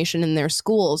indoctrination in their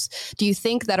schools. Do you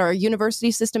think that our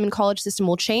university system and college system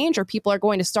will change, or people are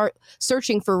going to start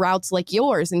searching for routes like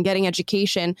yours and getting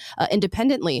education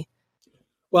independently?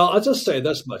 Well, I'll just say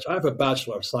this much. I have a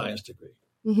Bachelor of Science degree.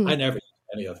 Mm-hmm. I never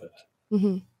used any of it.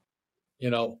 Mm-hmm.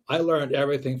 I learned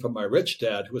everything from my rich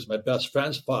dad, who was my best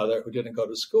friend's father, who didn't go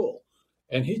to school.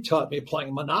 And he taught me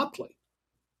playing Monopoly.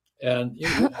 And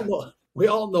we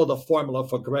all know the formula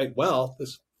for great wealth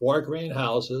is 4 green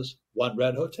houses, 1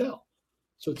 red hotel.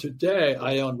 So today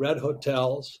I own red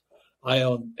hotels. I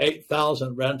own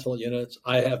 8,000 rental units.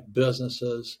 I have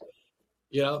businesses,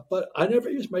 but I never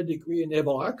used my degree in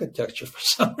naval architecture for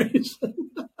some reason.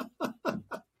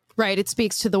 Right. It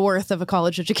speaks to the worth of a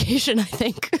college education, I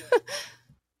think.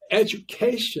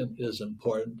 Education is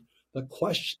important. The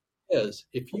question is,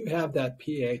 if you have that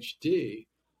PhD,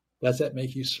 does that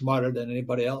make you smarter than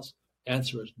anybody else?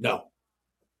 Answer is no.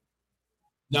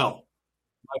 No.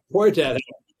 My poor dad had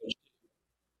a PhD,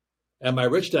 and my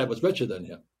rich dad was richer than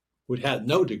him, who had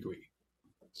no degree.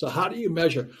 So how do you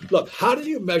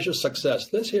measure success?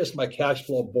 Here's my cash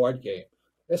flow board game.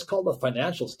 It's called a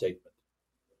financial statement.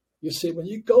 You see, when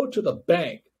you go to the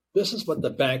bank, this is what the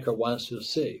banker wants you to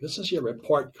see. This is your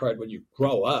report card when you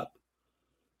grow up.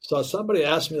 So somebody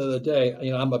asked me the other day,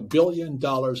 I'm $1 billion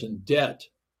in debt.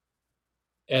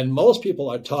 And most people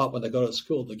are taught when they go to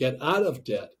school to get out of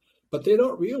debt, but they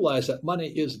don't realize that money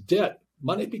is debt.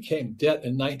 Money became debt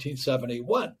in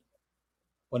 1971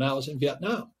 when I was in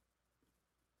Vietnam.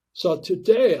 So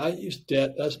today I use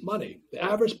debt as money. The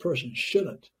average person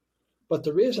shouldn't. But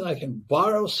the reason I can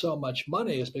borrow so much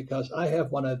money is because I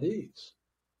have one of these.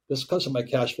 This is because of my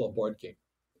cash flow board game.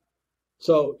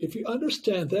 So if you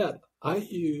understand that, I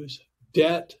use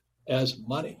debt as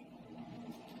money.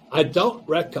 I don't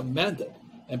recommend it.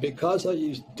 And because I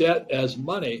use debt as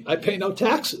money, I pay no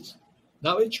taxes.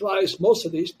 Now it drives most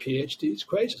of these PhDs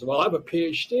crazy. Well, I have a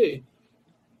PhD.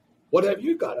 What have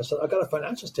you got? I said, I got a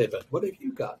financial statement. What have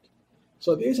you got?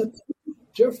 So these are two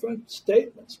different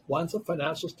statements. One's a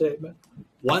financial statement,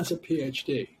 one's a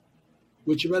PhD.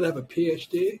 Would you rather have a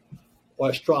PhD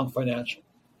or a strong financial?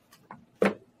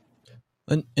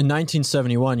 In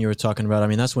 1971, you were talking about, I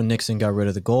mean, that's when Nixon got rid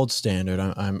of the gold standard.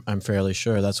 I'm fairly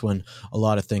sure that's when a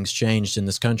lot of things changed in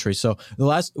this country. So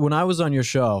when I was on your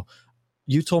show,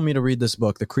 you told me to read this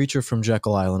book, The Creature from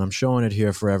Jekyll Island. I'm showing it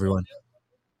here for everyone.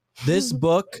 This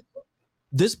book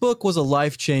was a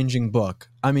life-changing book.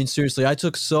 I mean, seriously, I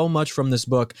took so much from this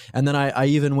book. And then I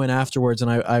even went afterwards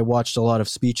and I watched a lot of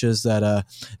speeches that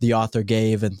the author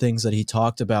gave and things that he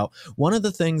talked about. One of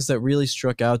the things that really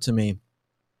struck out to me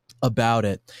about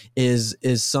it is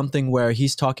something where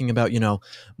he's talking about,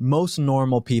 most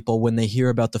normal people, when they hear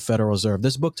about the Federal Reserve,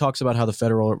 this book talks about how the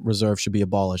Federal Reserve should be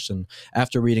abolished. And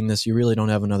after reading this, you really don't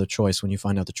have another choice when you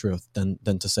find out the truth than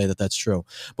to say that that's true.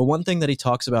 But one thing that he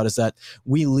talks about is that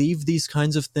we leave these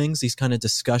kinds of things, these kind of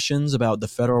discussions about the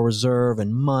Federal Reserve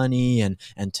and money and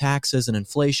taxes and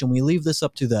inflation. We leave this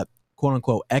up to the quote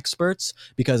unquote experts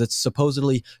because it's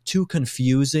supposedly too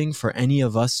confusing for any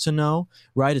of us to know,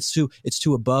 right? It's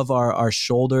too above our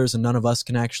shoulders and none of us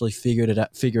can actually figure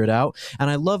it out.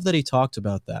 And I love that he talked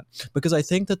about that because I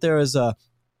think that there is a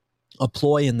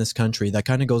ploy in this country that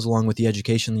kind of goes along with the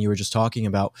education that you were just talking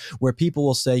about, where people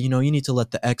will say, you need to let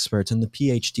the experts and the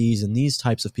PhDs and these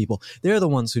types of people, they're the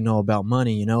ones who know about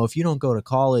money. If you don't go to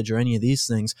college or any of these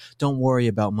things, don't worry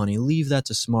about money. Leave that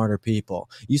to smarter people.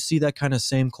 You see that kind of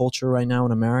same culture right now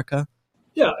in America?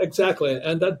 Yeah, exactly.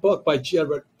 And that book by G.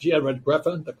 Edward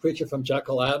Griffin, The Creature from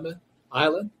Jekyll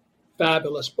Island,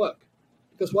 fabulous book.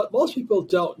 Because what most people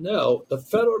don't know, the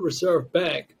Federal Reserve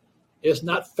Bank is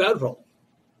not federal.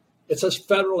 It's as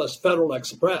federal as Federal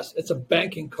Express. It's a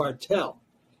banking cartel.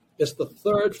 It's the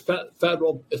third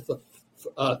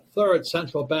third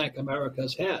central bank America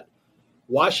has had.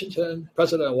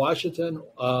 President Washington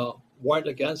warned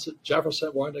against it.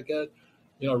 Jefferson warned against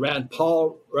it. Rand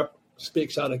Paul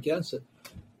speaks out against it.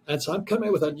 And so I'm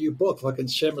coming with a new book, if I can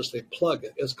shamelessly plug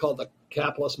it. It's called The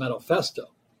Capitalist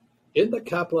Manifesto. In the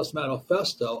Capitalist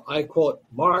Manifesto, I quote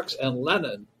Marx and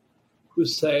Lenin, who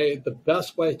say the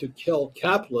best way to kill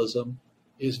capitalism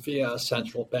is via a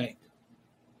central bank.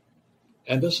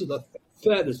 And the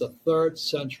Fed is the third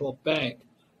central bank,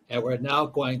 and we're now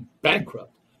going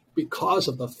bankrupt because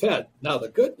of the Fed. Now, the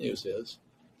good news is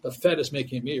the Fed is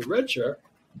making me richer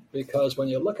because when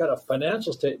you look at a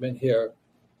financial statement here,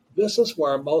 this is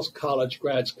where most college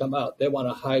grads come out. They want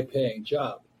a high-paying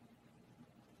job.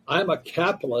 I'm a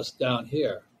capitalist down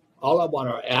here. All I want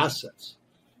are assets.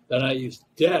 Then I use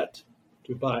debt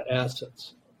to buy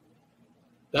assets.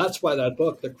 That's why that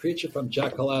book, The Creature from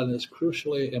Jekyll Island, is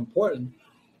crucially important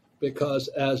because,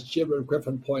 as Jim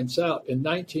Griffin points out, in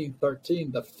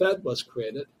 1913, the Fed was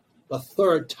created the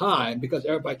third time because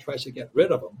everybody tries to get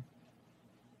rid of them.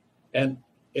 And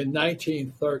in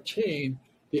 1913,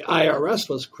 the IRS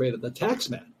was created, the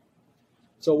taxman.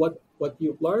 So what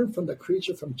you learn from The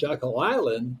Creature from Jekyll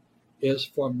Island is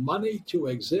for money to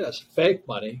exist, fake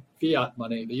money, fiat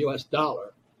money, the US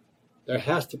dollar, there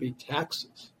has to be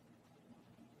taxes.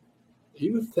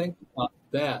 You think about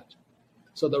that.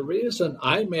 So the reason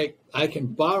I can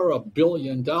borrow $1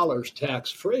 billion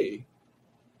tax-free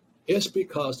is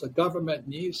because the government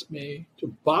needs me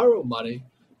to borrow money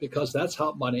because that's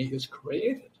how money is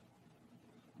created.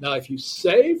 Now, if you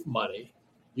save money,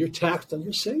 you're taxed on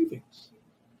your savings.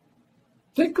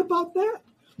 Think about that.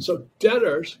 So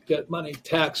debtors get money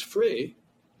tax-free.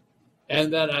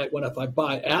 And then if I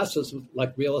buy assets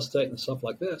like real estate and stuff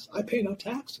like this, I pay no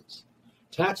taxes.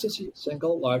 Taxes are the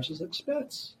single largest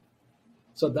expense.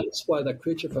 So that's why The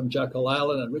Creature from Jekyll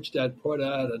Island and Rich Dad Poor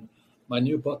Dad and my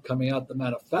new book coming out, The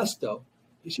Manifesto,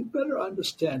 is you better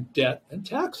understand debt and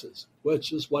taxes,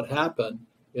 which is what happened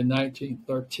in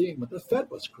 1913 when the Fed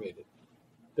was created.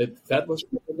 The Fed was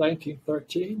created in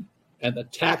 1913, and the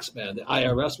taxman, the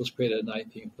IRS, was created in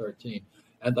 1913.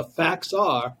 And the facts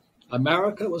are,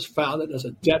 America was founded as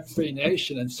a debt-free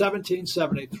nation in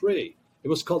 1773. It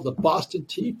was called the Boston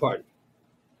Tea Party.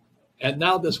 And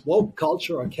now this woke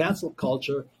culture or cancel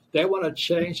culture, they want to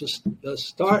change the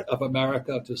start of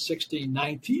America to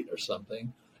 1619 or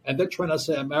something. And they're trying to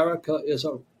say America is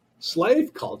a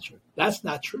slave culture. That's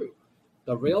not true.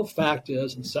 The real fact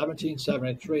is, in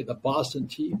 1773, the Boston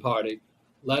Tea Party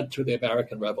led to the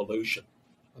American Revolution.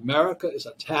 America is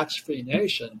a tax-free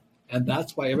nation, and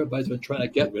that's why everybody's been trying to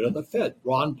get rid of the Fed.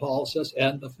 Ron Paul says,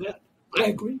 end the Fed. I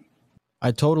agree.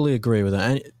 I totally agree with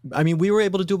that. And I mean, we were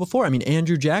able to do it before. I mean,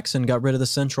 Andrew Jackson got rid of the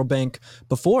central bank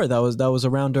before. That was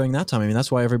around during that time. I mean,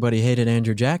 that's why everybody hated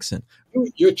Andrew Jackson.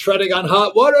 You're treading on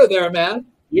hot water there, man.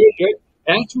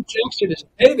 Andrew Jackson is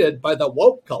hated by the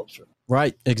woke culture.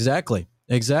 Right. Exactly.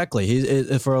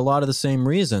 He for a lot of the same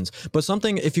reasons. But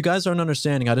something, if you guys aren't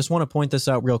understanding, I just want to point this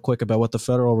out real quick about what the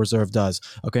Federal Reserve does,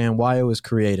 okay, and why it was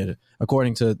created,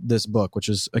 according to this book, which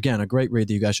is, again, a great read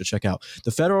that you guys should check out.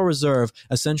 The Federal Reserve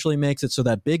essentially makes it so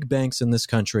that big banks in this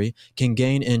country can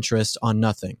gain interest on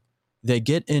nothing. They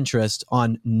get interest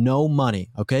on no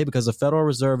money, okay? Because the Federal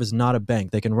Reserve is not a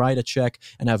bank. They can write a check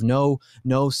and have no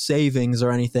savings or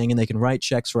anything, and they can write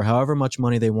checks for however much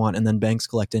money they want, and then banks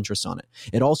collect interest on it.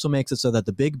 It also makes it so that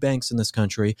the big banks in this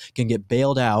country can get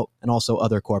bailed out, and also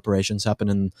other corporations happen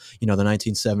in the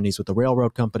 1970s with the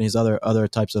railroad companies, other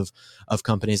types of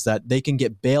companies, that they can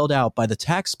get bailed out by the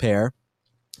taxpayer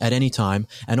at any time.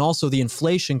 And also the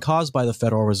inflation caused by the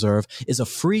Federal Reserve is a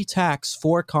free tax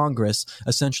for Congress,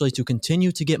 essentially to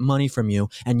continue to get money from you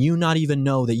and you not even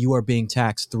know that you are being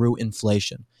taxed through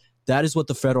inflation. That is what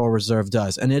the Federal Reserve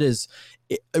does. And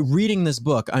reading this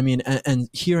book, I mean, and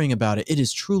hearing about it, it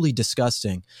is truly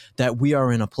disgusting that we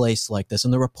are in a place like this.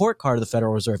 And the report card of the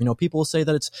Federal Reserve, people will say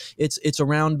that it's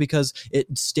around because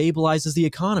it stabilizes the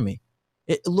economy.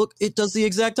 It does the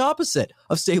exact opposite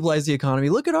of stabilize the economy.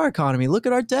 Look at our economy. Look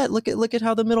at our debt. Look at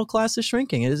how the middle class is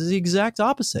shrinking. It is the exact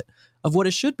opposite of what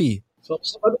it should be. So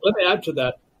let me add to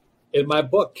that. In my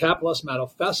book, Capitalist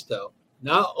Manifesto,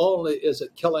 not only is it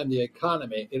killing the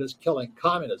economy, it is killing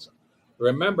communism.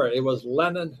 Remember, it was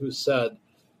Lenin who said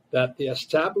that the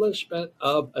establishment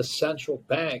of a central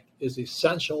bank is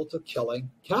essential to killing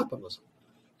capitalism.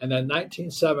 And in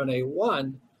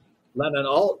 1971,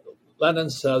 Lenin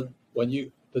said,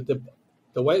 the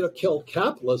way to kill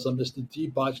capitalism is to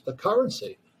debauch the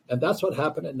currency. And that's what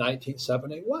happened in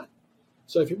 1971.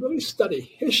 So if you really study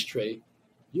history,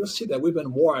 you'll see that we've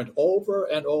been warned over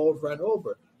and over and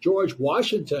over. George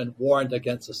Washington warned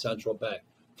against the central bank.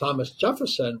 Thomas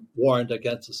Jefferson warned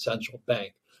against the central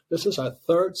bank. This is our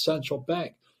third central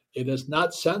bank. It is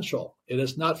not central. It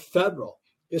is not federal.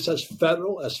 It's as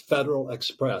federal as Federal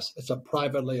Express. It's a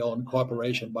privately owned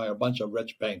corporation by a bunch of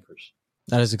rich bankers.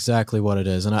 That is exactly what it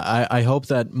is. And I hope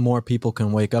that more people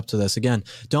can wake up to this. Again,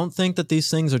 don't think that these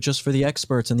things are just for the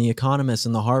experts and the economists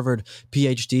and the Harvard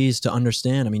PhDs to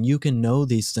understand. I mean, you can know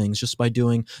these things just by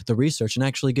doing the research and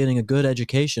actually getting a good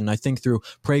education. I think through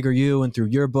PragerU and through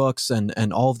your books and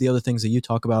all of the other things that you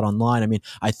talk about online, I mean,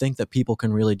 I think that people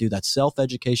can really do that.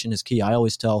 Self-education is key. I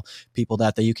always tell people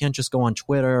that you can't just go on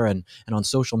Twitter and on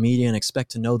social media and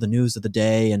expect to know the news of the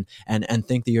day and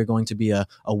think that you're going to be a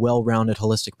well-rounded,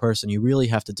 holistic person. You really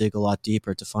have to dig a lot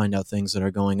deeper to find out things that are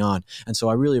going on. And so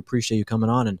I really appreciate you coming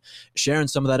on and sharing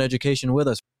some of that education with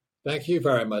us. Thank you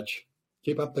very much.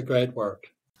 Keep up the great work.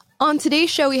 On today's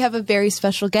show, we have a very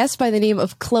special guest by the name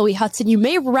of Chloe Hudson. You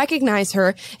may recognize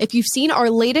her if you've seen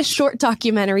our latest short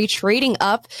documentary, Trading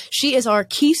Up. She is our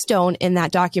keystone in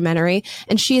that documentary,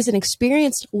 and she is an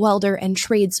experienced welder and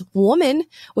tradeswoman,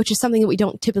 which is something that we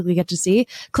don't typically get to see.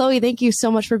 Chloe, thank you so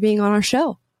much for being on our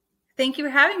show. Thank you for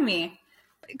having me.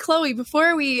 Chloe,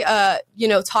 before we,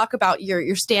 talk about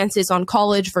your stances on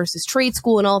college versus trade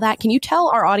school and all that, can you tell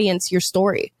our audience your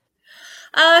story?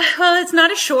 Well, it's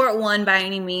not a short one by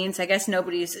any means. I guess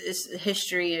nobody's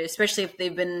history, especially if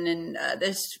they've been in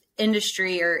this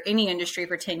industry or any industry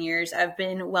for 10 years. I've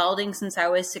been welding since I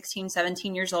was 16,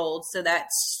 17 years old. So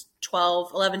that's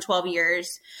 12 years.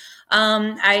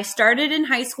 I started in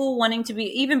high school wanting to be,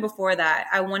 even before that,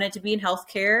 I wanted to be in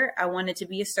healthcare. I wanted to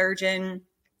be a surgeon.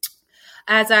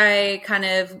 As I kind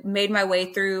of made my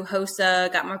way through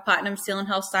HOSA, got my platinum seal in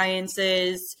health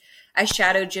sciences, I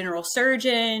shadowed general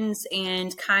surgeons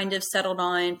and kind of settled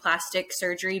on plastic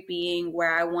surgery being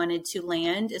where I wanted to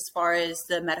land as far as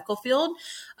the medical field.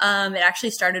 It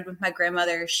actually started with my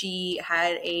grandmother. She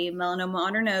had a melanoma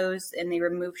on her nose and they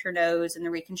removed her nose and the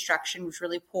reconstruction was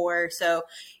really poor. So,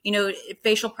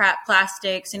 facial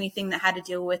plastics, anything that had to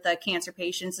deal with cancer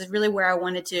patients is really where I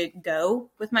wanted to go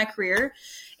with my career.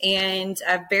 And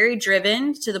I'm very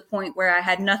driven to the point where I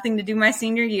had nothing to do my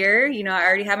senior year. I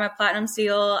already had my platinum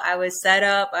seal. I was set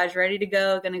up. I was ready to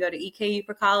go, going to go to EKU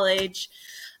for college.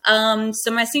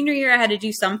 So my senior year, I had to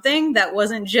do something that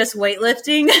wasn't just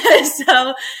weightlifting.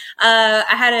 So I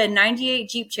had a 98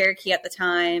 Jeep Cherokee at the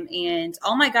time, and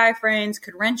all my guy friends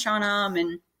could wrench on them.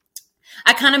 And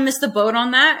I kind of missed the boat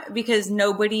on that because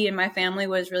nobody in my family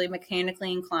was really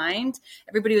mechanically inclined.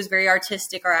 Everybody was very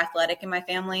artistic or athletic in my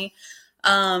family.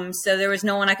 So there was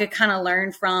no one I could kind of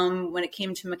learn from when it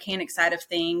came to mechanic side of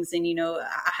things. And, a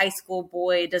high school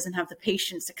boy doesn't have the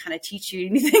patience to kind of teach you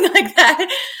anything like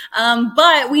that.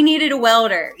 But we needed a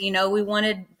welder. We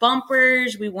wanted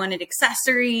bumpers, we wanted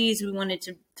accessories, we wanted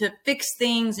to fix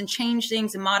things and change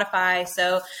things and modify.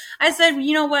 So I said,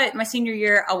 you know what, my senior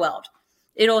year, I'll weld.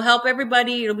 It'll help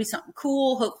everybody. It'll be something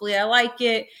cool. Hopefully I like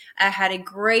it. I had a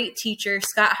great teacher.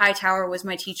 Scott Hightower was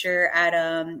my teacher at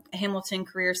Hamilton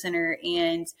Career Center.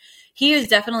 And he was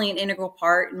definitely an integral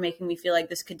part in making me feel like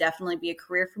this could definitely be a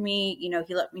career for me.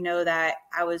 He let me know that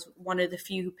I was one of the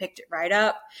few who picked it right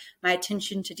up. My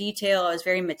attention to detail, I was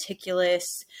very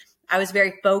meticulous. I was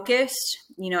very focused.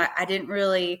 I didn't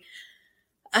really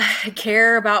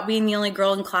care about being the only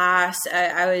girl in class.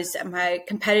 My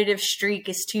competitive streak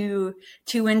is too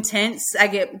intense. I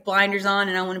get blinders on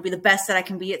and I want to be the best that I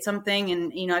can be at something.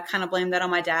 And, I kind of blame that on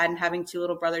my dad and having two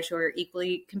little brothers who are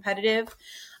equally competitive.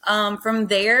 From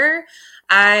there,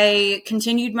 I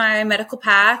continued my medical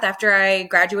path after I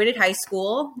graduated high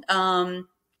school.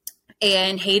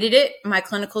 And hated it. My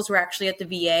clinicals were actually at the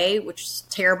VA, which is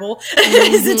terrible.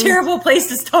 Mm-hmm. It's a terrible place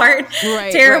to start.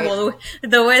 Right, terrible. Right.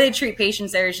 The way they treat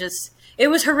patients there is it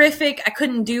was horrific. I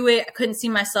couldn't do it. I couldn't see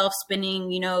myself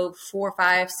spending, 4,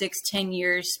 5, 6, 10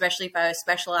 years, especially if I was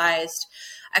specialized.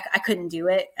 I couldn't do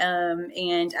it.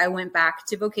 And I went back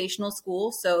to vocational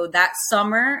school. So that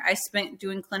summer I spent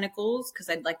doing clinicals because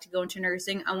I'd like to go into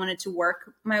nursing. I wanted to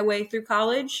work my way through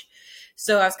college.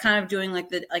 So I was kind of doing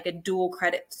like a dual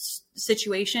credit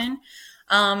situation.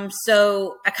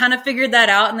 So I kind of figured that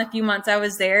out in the few months I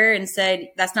was there and said,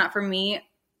 that's not for me.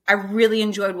 I really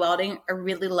enjoyed welding. I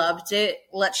really loved it.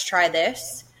 Let's try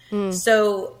this.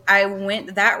 So I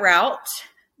went that route,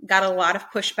 got a lot of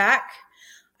pushback.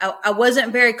 I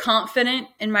wasn't very confident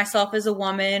in myself as a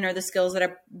woman or the skills that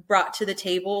I brought to the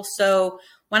table. So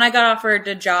when I got offered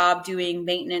a job doing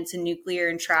maintenance and nuclear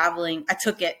and traveling, I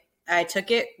took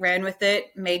it, ran with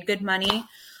it, made good money.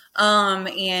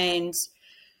 And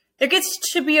there gets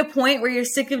to be a point where you're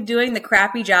sick of doing the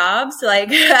crappy jobs. Like,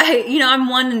 I'm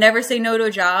one to never say no to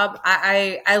a job.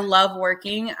 I love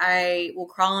working. I will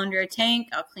crawl under a tank.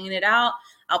 I'll clean it out.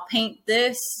 I'll paint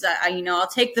this. I'll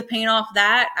take the paint off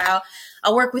that.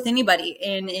 I'll work with anybody.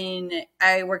 And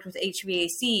I worked with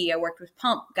HVAC. I worked with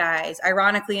pump guys.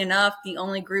 Ironically enough, the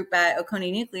only group at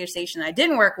Oconee Nuclear Station I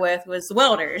didn't work with was the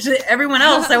welders. Everyone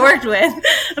else I worked with,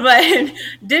 but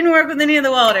didn't work with any of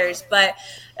the welders. But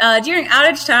during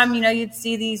outage time, you'd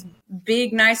see these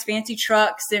big, nice, fancy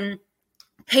trucks and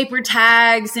paper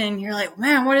tags, and you're like,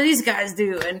 man, what do these guys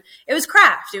do? And it was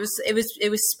craft. It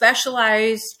was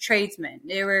specialized tradesmen.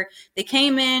 They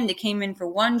came in for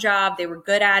one job. They were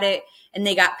good at it, and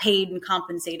they got paid and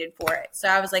compensated for it. So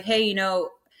I was like, hey,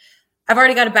 I've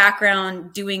already got a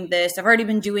background doing this. I've already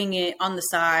been doing it on the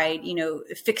side,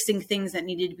 fixing things that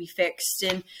needed to be fixed.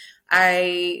 And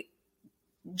I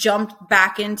jumped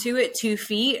back into it 2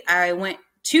 feet. I went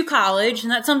to college,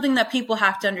 and that's something that people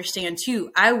have to understand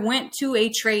too. I went to a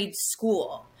trade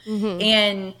school,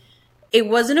 and it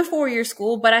wasn't a 4-year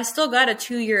school, but I still got a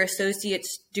 2-year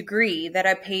associate's degree that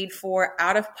I paid for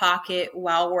out of pocket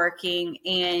while working.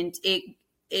 And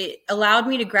it allowed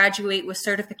me to graduate with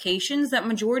certifications that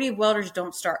majority of welders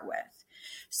don't start with.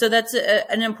 So that's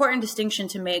an important distinction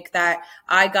to make, that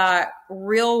I got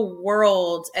real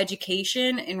world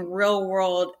education and real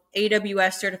world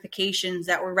AWS certifications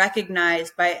that were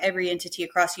recognized by every entity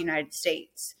across the United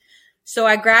States. So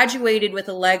I graduated with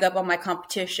a leg up on my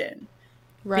competition.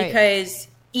 Right. Because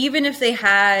even if they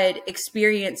had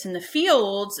experience in the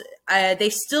field, they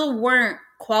still weren't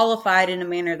qualified in a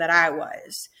manner that I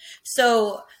was.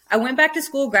 So I went back to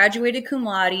school, graduated cum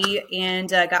laude, and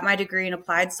got my degree in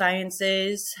applied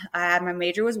sciences. My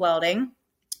major was welding.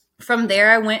 From there,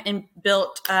 I went and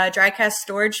built dry cask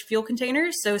storage fuel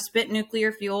containers. So spent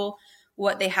nuclear fuel,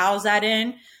 what they house that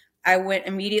in. I went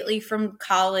immediately from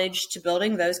college to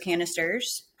building those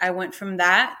canisters. I went from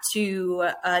that to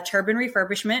turbine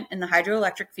refurbishment in the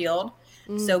hydroelectric field.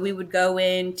 So we would go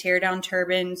in, tear down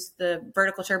turbines. The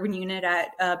vertical turbine unit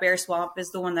at Bear Swamp is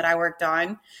the one that I worked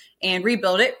on, and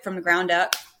rebuild it from the ground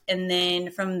up. And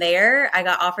then from there, I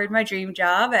got offered my dream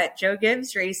job at Joe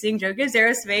Gibbs Racing, Joe Gibbs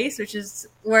Aerospace, which is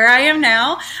where I am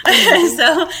now.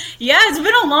 So, yeah, it's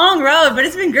been a long road, but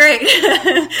it's been great.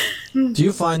 Do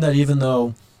you find that even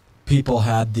though people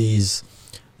had these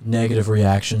negative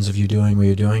reactions of you doing what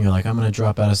you're doing, you're like, I'm going to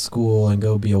drop out of school and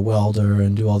go be a welder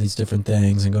and do all these different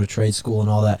things and go to trade school and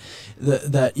all that,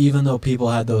 that even though people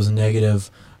had those negative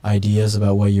ideas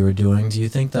about what you were doing, do you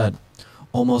think that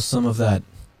almost some of that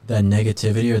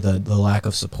negativity or the lack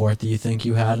of support that you think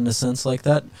you had in a sense like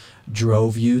that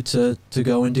drove you to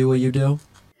go and do what you do?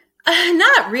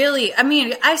 Not really. I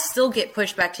mean, I still get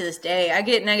pushback to this day. I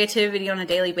get negativity on a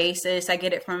daily basis. I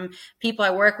get it from people I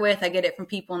work with. I get it from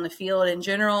people in the field in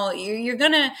general. You're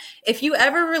gonna, if you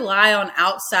ever rely on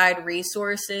outside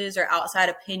resources or outside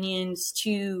opinions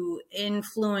to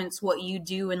influence what you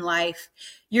do in life,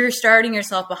 you're starting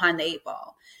yourself behind the eight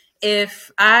ball.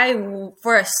 If I,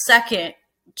 for a second,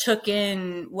 took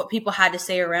in what people had to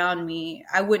say around me,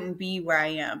 I wouldn't be where I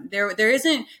am. There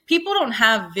isn't, people don't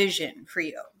have vision for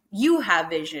you. You have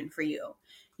vision for you.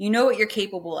 You know what you're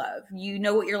capable of. You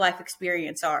know what your life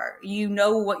experience are. You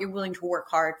know what you're willing to work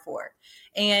hard for.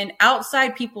 And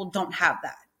outside people don't have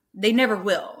that. They never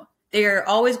will. They're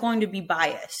always going to be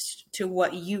biased to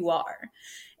what you are.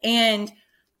 And,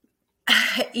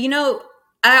 you know,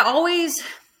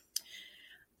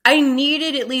 I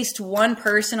needed at least one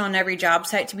person on every job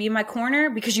site to be in my corner,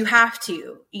 because you have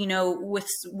to, you know,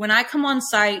 when I come on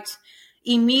site,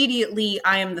 immediately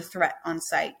I am the threat on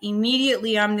site.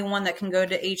 Immediately I'm the one that can go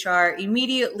to HR.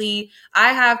 Immediately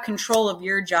I have control of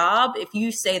your job if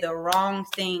you say the wrong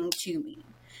thing to me.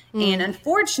 And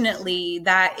unfortunately,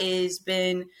 that has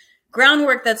been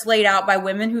groundwork that's laid out by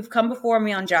women who've come before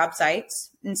me on job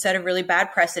sites and set a really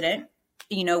bad precedent.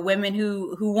 You know, women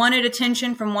who wanted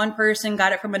attention from one person,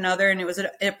 got it from another, and it was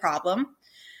a problem.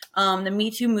 The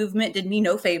Me Too movement did me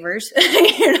no favors,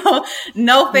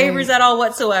 no favors at all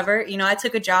whatsoever. You know, I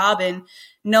took a job and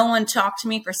no one talked to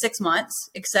me for 6 months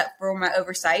except for my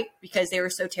oversight, because they were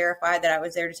so terrified that I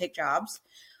was there to take jobs.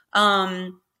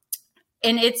 And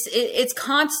it's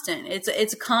constant.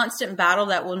 It's a constant battle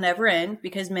that will never end,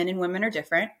 because men and women are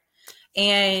different.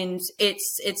 And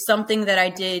it's something that I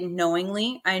did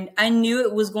knowingly. I knew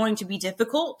it was going to be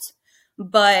difficult,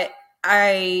 but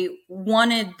I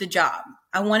wanted the job.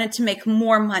 I wanted to make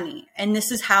more money, and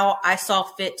this is how I saw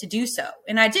fit to do so.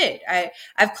 And I did.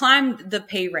 I've climbed the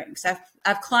pay ranks.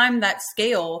 I've climbed that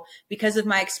scale because of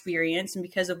my experience and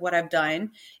because of what I've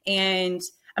done. And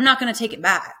I'm not going to take it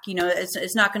back. You know,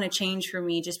 it's not going to change for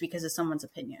me just because of someone's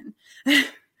opinion. Are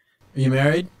you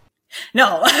married?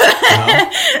 No.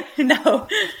 No,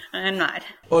 I'm not.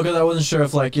 Well, because I wasn't sure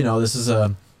if, like, you know, this is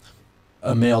a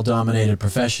male-dominated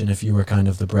profession, if you were kind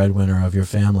of the breadwinner of your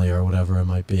family or whatever it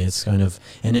might be. It's kind of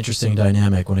an interesting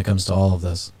dynamic when it comes to all of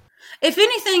this. If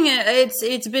anything,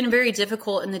 it's been very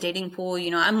difficult in the dating pool.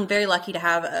 You know, I'm very lucky to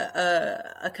have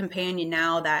a companion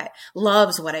now that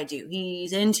loves what I do.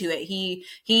 He's into it.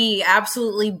 He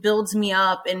absolutely builds me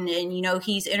up, and you know,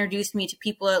 he's introduced me to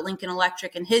people at Lincoln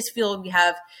Electric. In his field, we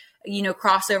have, you know,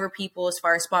 crossover people as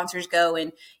far as sponsors go,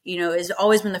 and, you know, has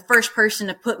always been the first person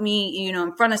to put me, you know,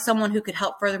 in front of someone who could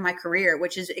help further my career,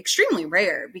 which is extremely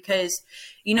rare because,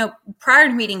 you know, prior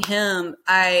to meeting him,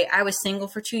 I was single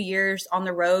for 2 years on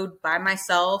the road by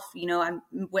myself. You know, I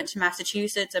went to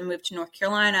Massachusetts. I moved to North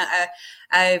Carolina.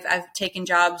 I've taken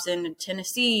jobs in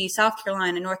Tennessee, South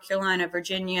Carolina, North Carolina,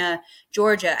 Virginia,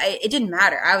 Georgia. It didn't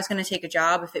matter. I was going to take a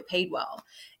job if it paid well.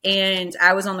 And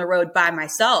I was on the road by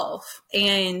myself.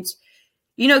 And,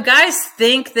 you know, guys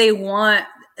think they want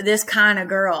this kind of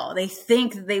girl. They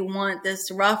think they want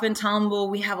this rough and tumble.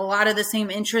 We have a lot of the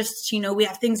same interests. You know, we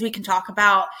have things we can talk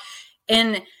about.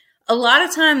 And a lot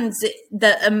of times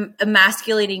the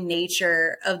emasculating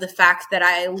nature of the fact that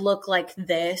I look like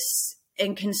this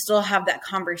and can still have that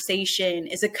conversation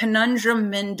is a conundrum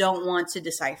men don't want to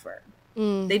decipher.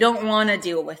 They don't want to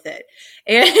deal with it.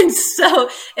 And so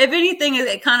if anything,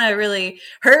 it kind of really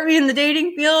hurt me in the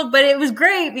dating field, but it was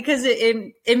great because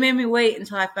it made me wait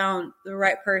until I found the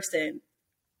right person.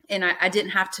 And I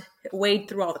didn't have to wade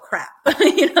through all the crap,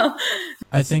 you know?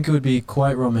 I think it would be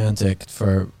quite romantic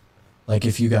for, like,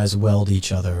 if you guys weld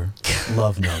each other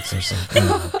love notes or something.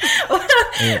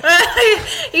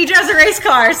 He drives a race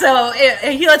car, so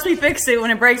he lets me fix it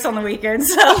when it breaks on the weekend.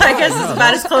 So I guess it's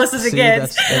about as close as it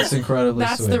gets. That's incredibly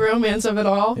That's sweet. the romance of it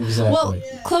all. Exactly. Well,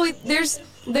 Chloe,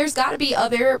 there's got to be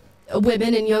other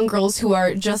women and young girls who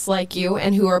are just like you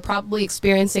and who are probably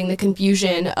experiencing the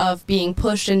confusion of being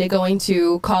pushed into going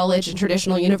to college and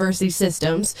traditional university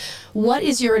systems. What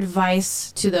is your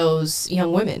advice to those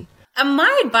young women?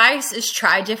 My advice is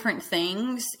try different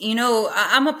things. You know,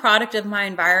 I'm a product of my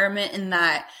environment in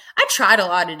that I tried a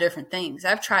lot of different things.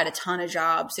 I've tried a ton of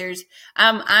jobs.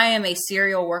 I am a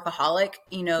serial workaholic.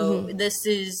 You know, This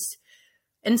is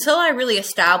until I really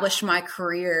established my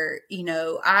career. You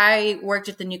know, I worked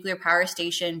at the nuclear power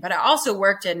station, but I also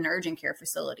worked at an urgent care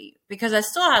facility because I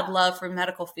still had love for the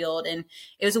medical field. And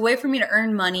it was a way for me to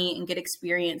earn money and get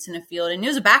experience in a field. And it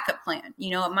was a backup plan.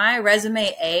 You know, my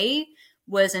resume A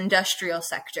was industrial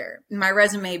sector. My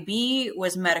resume B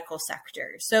was medical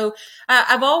sector. So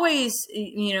I've always,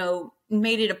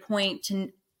 made it a point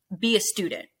to be a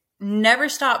student. Never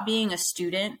stop being a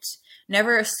student.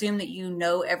 Never assume that you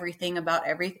know everything about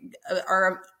everything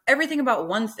or everything about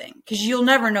one thing, because you'll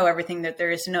never know everything that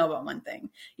there is to know about one thing,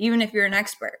 even if you're an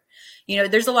expert.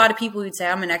 There's a lot of people who'd say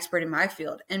I'm an expert in my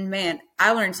field, and man,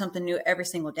 I learn something new every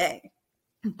single day.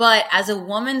 But as a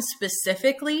woman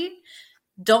specifically,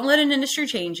 don't let an industry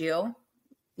change you.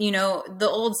 The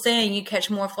old saying, you catch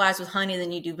more flies with honey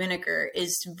than you do vinegar,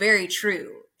 is very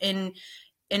true. In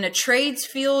a trades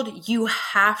field, you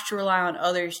have to rely on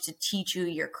others to teach you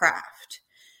your craft.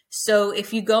 So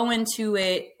if you go into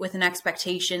it with an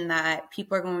expectation that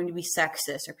people are going to be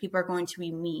sexist, or people are going to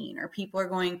be mean, or people are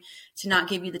going to not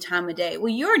give you the time of day, well,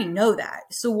 you already know that.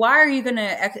 So why are you going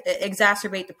to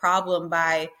exacerbate the problem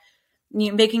by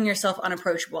making yourself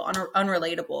unapproachable,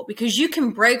 unrelatable? Because you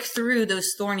can break through those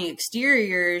thorny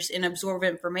exteriors and absorb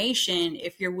information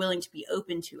if you're willing to be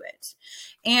open to it.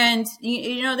 And,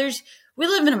 we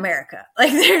live in America.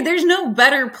 Like there's no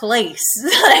better place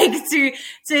like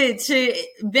to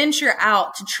venture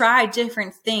out, to try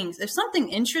different things. If something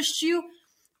interests you,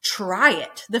 try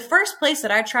it. The first place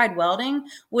that I tried welding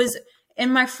was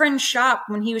in my friend's shop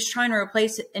when he was trying to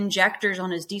replace injectors on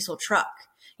his diesel truck.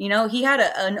 He had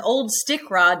an old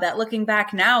stick rod that, looking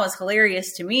back now, is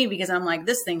hilarious to me, because I'm like,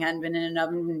 this thing hadn't been in an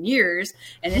oven in years,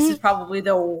 and this is probably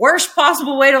the worst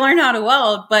possible way to learn how to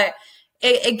weld. But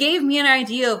it gave me an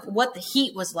idea of what the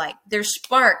heat was like. There's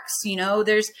sparks,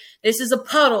 this is a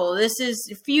puddle, this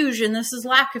is fusion, this is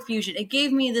lack of fusion. It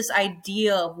gave me this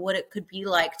idea of what it could be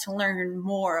like to learn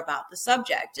more about the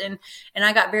subject. And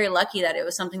I got very lucky that it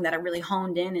was something that I really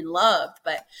honed in and loved.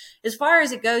 But as far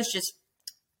as it goes, just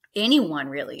anyone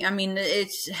really. I mean,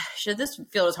 this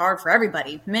field is hard for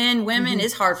everybody. Men, women,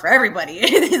 it's hard for everybody.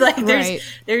 Like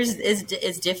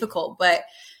it's difficult, but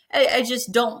I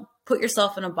just don't put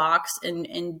yourself in a box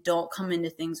and don't come into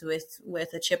things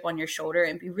with a chip on your shoulder,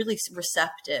 and be really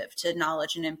receptive to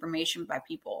knowledge and information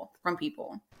from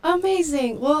people.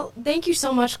 Amazing. Well, thank you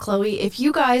so much, Chloe. If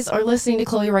you guys are listening to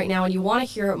Chloe right now and you want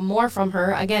to hear more from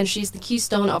her, again, she's the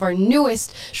keystone of our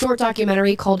newest short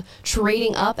documentary called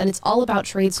Trading Up, and it's all about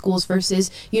trade schools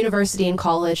versus university and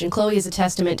college. And Chloe is a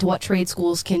testament to what trade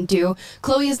schools can do.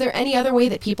 Chloe, is there any other way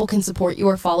that people can support you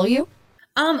or follow you?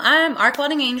 I'm Arc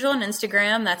Welding Angel on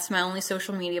Instagram. That's my only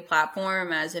social media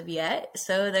platform as of yet.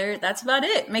 So that's about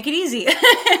it. Make it easy.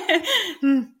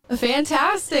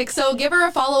 Fantastic. So give her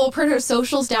a follow. We'll put her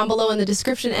socials down below in the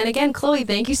description. And again, Chloe,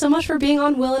 thank you so much for being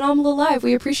on Will and Amala Live.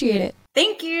 We appreciate it.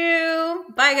 Thank you.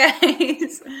 Bye,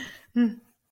 guys.